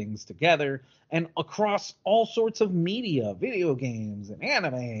crossing things together and across all sorts of media, video games and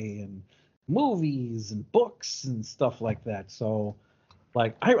anime and movies and books and stuff like that. So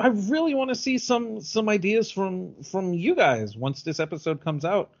like I really want to see some ideas from you guys once this episode comes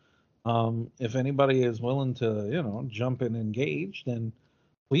out. If anybody is willing to, jump in and engage, then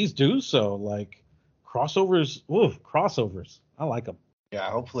please do so. Like crossovers, crossovers. I like them. Yeah,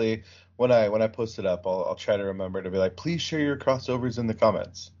 hopefully when I post it up, I'll try to remember to be like, please share your crossovers in the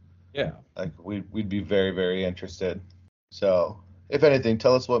comments. Yeah. Like we'd be very, very interested. So if anything,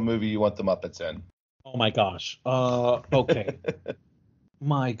 tell us what movie you want the Muppets in. Oh my gosh. Okay.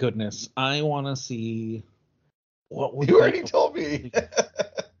 My goodness. I want to see what would You already told me.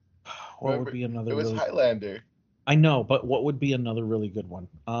 What would be another It was really Highlander. I know, but what would be another really good one?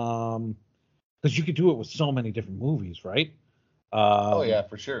 Because you could do it with so many different movies, right? Oh yeah,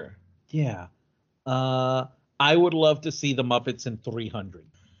 for sure. Yeah. I would love to see the Muppets in 300.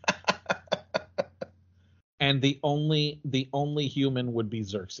 And the only human would be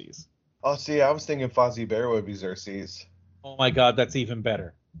Xerxes. Oh, see, I was thinking Fozzie Bear would be Xerxes. Oh my God, that's even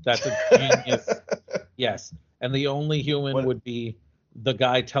better. That's a genius. Yes. And the only human would be the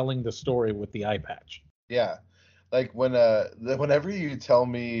guy telling the story with the eye patch. Yeah. Like whenever you tell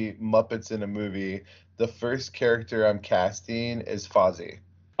me Muppets in a movie, the first character I'm casting is Fozzie.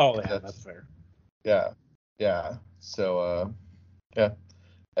 Oh yeah, that's fair. Yeah. Yeah. So yeah.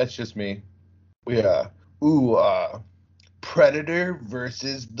 That's just me. We Predator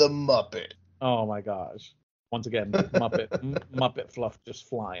versus the Muppet. Oh my gosh. Once again, Muppet fluff just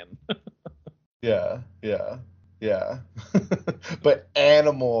flying. Yeah. But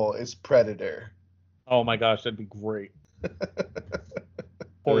Animal is Predator. Oh my gosh, that'd be great.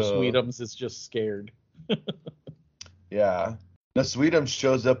 Poor Sweetums is just scared. Yeah. Now Sweetums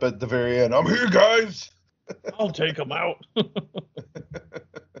shows up at the very end. I'm here, guys. I'll take him out.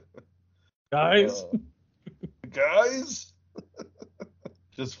 Guys. Guys.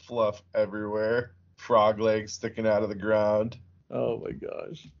 Just fluff everywhere. Frog legs sticking out of the ground. Oh my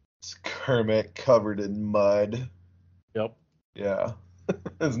gosh. It's Kermit covered in mud. Yep. Yeah.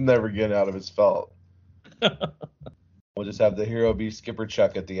 It's never getting out of his felt. We'll just have the hero be Skipper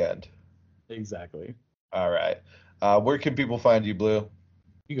Chuck at the end. Exactly. All right. Where can people find you, Blue?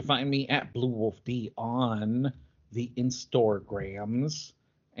 You can find me at Blue Wolf D on the Instagrams,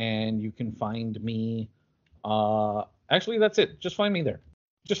 and you can find me. Actually, that's it. Just find me there.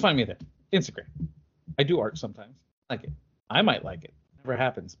 Instagram. I do art sometimes. Like it. I might like it. Never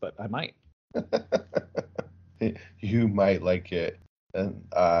happens, but I might. You might like it. And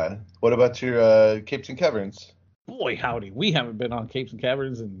what about your Capes and Caverns? Boy, howdy. We haven't been on Capes and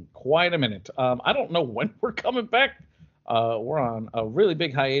Caverns in quite a minute. I don't know when we're coming back. We're on a really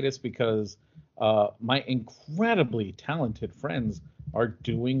big hiatus because my incredibly talented friends are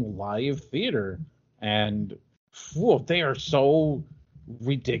doing live theater. And they are so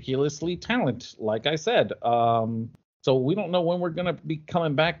ridiculously talented, like I said. So we don't know when we're going to be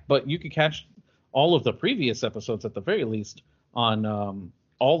coming back, but you can catch all of the previous episodes at the very least on not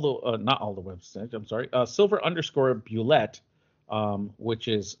all the websites. I'm sorry. Silver_Bulette, which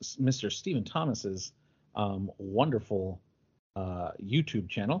is Mr. Stephen Thomas's wonderful YouTube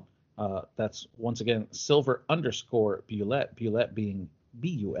channel. That's once again silver_Bulette. Bulette being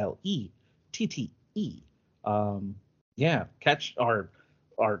BULETTE. Yeah, catch our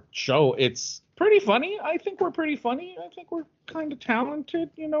show. It's pretty funny. I think we're pretty funny. I think we're kind of talented.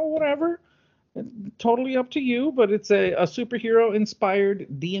 Whatever. It's totally up to you. But it's a superhero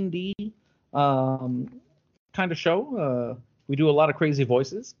inspired D&D kind of show. We do a lot of crazy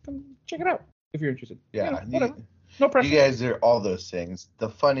voices. Come check it out if you're interested. Yeah, Whatever. No pressure. You guys are all those things, the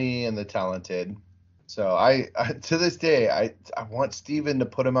funny and the talented. So I to this day, I want Steven to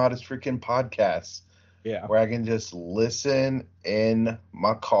put him out his freaking podcasts. Yeah. Where I can just listen in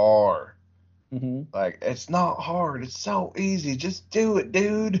my car. Mm-hmm. Like, it's not hard. It's so easy. Just do it,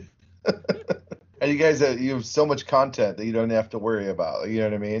 dude. And you guys, you have so much content that you don't have to worry about. You know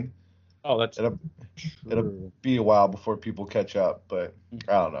what I mean? Oh, it'll be a while before people catch up, but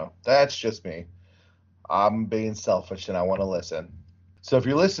I don't know. That's just me. I'm being selfish and I want to listen. So if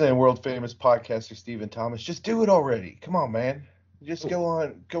you're listening, world famous podcaster Stephen Thomas, just do it already. Come on, man. Just go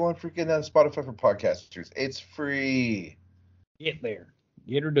on freaking Spotify for podcasters. It's free. Get there.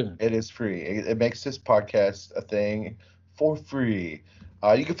 Get her done. It is free. It makes this podcast a thing for free.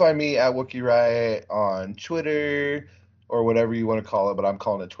 You can find me at Wookie Riot on Twitter or whatever you want to call it, but I'm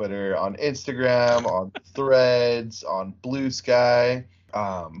calling it Twitter, on Instagram, on Threads, on Blue Sky,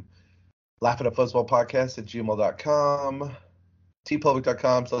 laughatupfuzzballpodcast@gmail.com,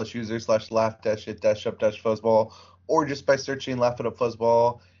 tpublic.com/user/laugh-it-up-fuzzball, or just by searching Laugh It Up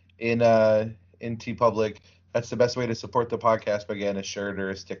Fuzzball in TeePublic. That's the best way to support the podcast by getting a shirt or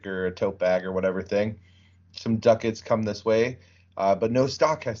a sticker or a tote bag or whatever thing. Some ducats come this way, but no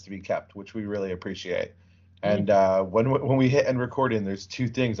stock has to be kept, which we really appreciate. And when we hit end recording, there's two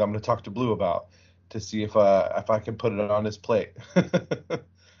things I'm going to talk to Blue about to see if I can put it on his plate.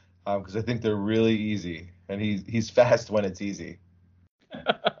 Because I think they're really easy, and he's fast when it's easy.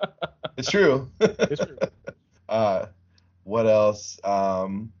 It's true. It's true. What else?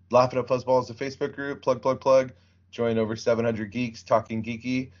 Laugh It Up Fuzzball is a Facebook group. Plug. Join over 700 geeks talking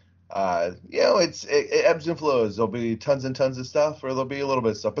geeky. It ebbs and flows. There'll be tons and tons of stuff, or there'll be a little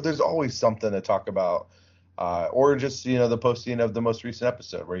bit of stuff, but there's always something to talk about. Or just the posting of the most recent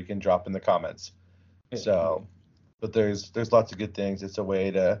episode where you can drop in the comments. Yeah. So, but there's lots of good things. It's a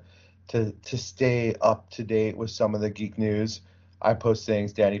way to stay up to date with some of the geek news. I post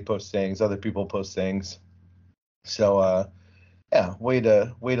things, Danny posts things, other people post things. So way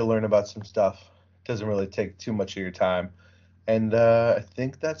to learn about some stuff. Doesn't really take too much of your time. And I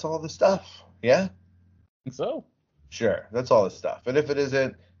think that's all the stuff. Yeah? I think so. Sure, that's all the stuff. And if it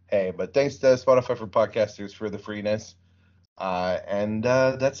isn't, hey, but thanks to Spotify for Podcasters for the freeness. And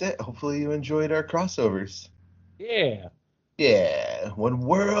that's it. Hopefully you enjoyed our crossovers. Yeah. Yeah, When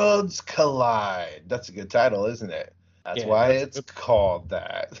Worlds Collide. That's a good title, isn't it? That's why it's called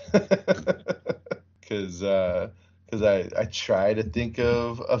that. Because I try to think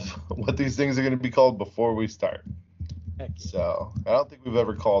of what these things are going to be called before we start. So I don't think we've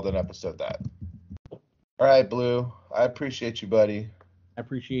ever called an episode that. All right, Blue. I appreciate you, buddy. I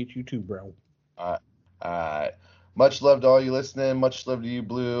appreciate you too, bro. All right. Much love to all you listening. Much love to you,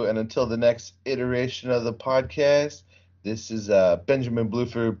 Blue. And until the next iteration of the podcast, this is Benjamin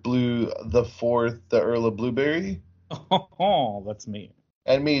Bluford, Blue the Fourth, the Earl of Blueberry. Oh, that's me.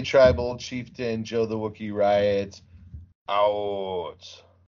 And me, Tribal Chieftain Joe the Wookie Riot. Out.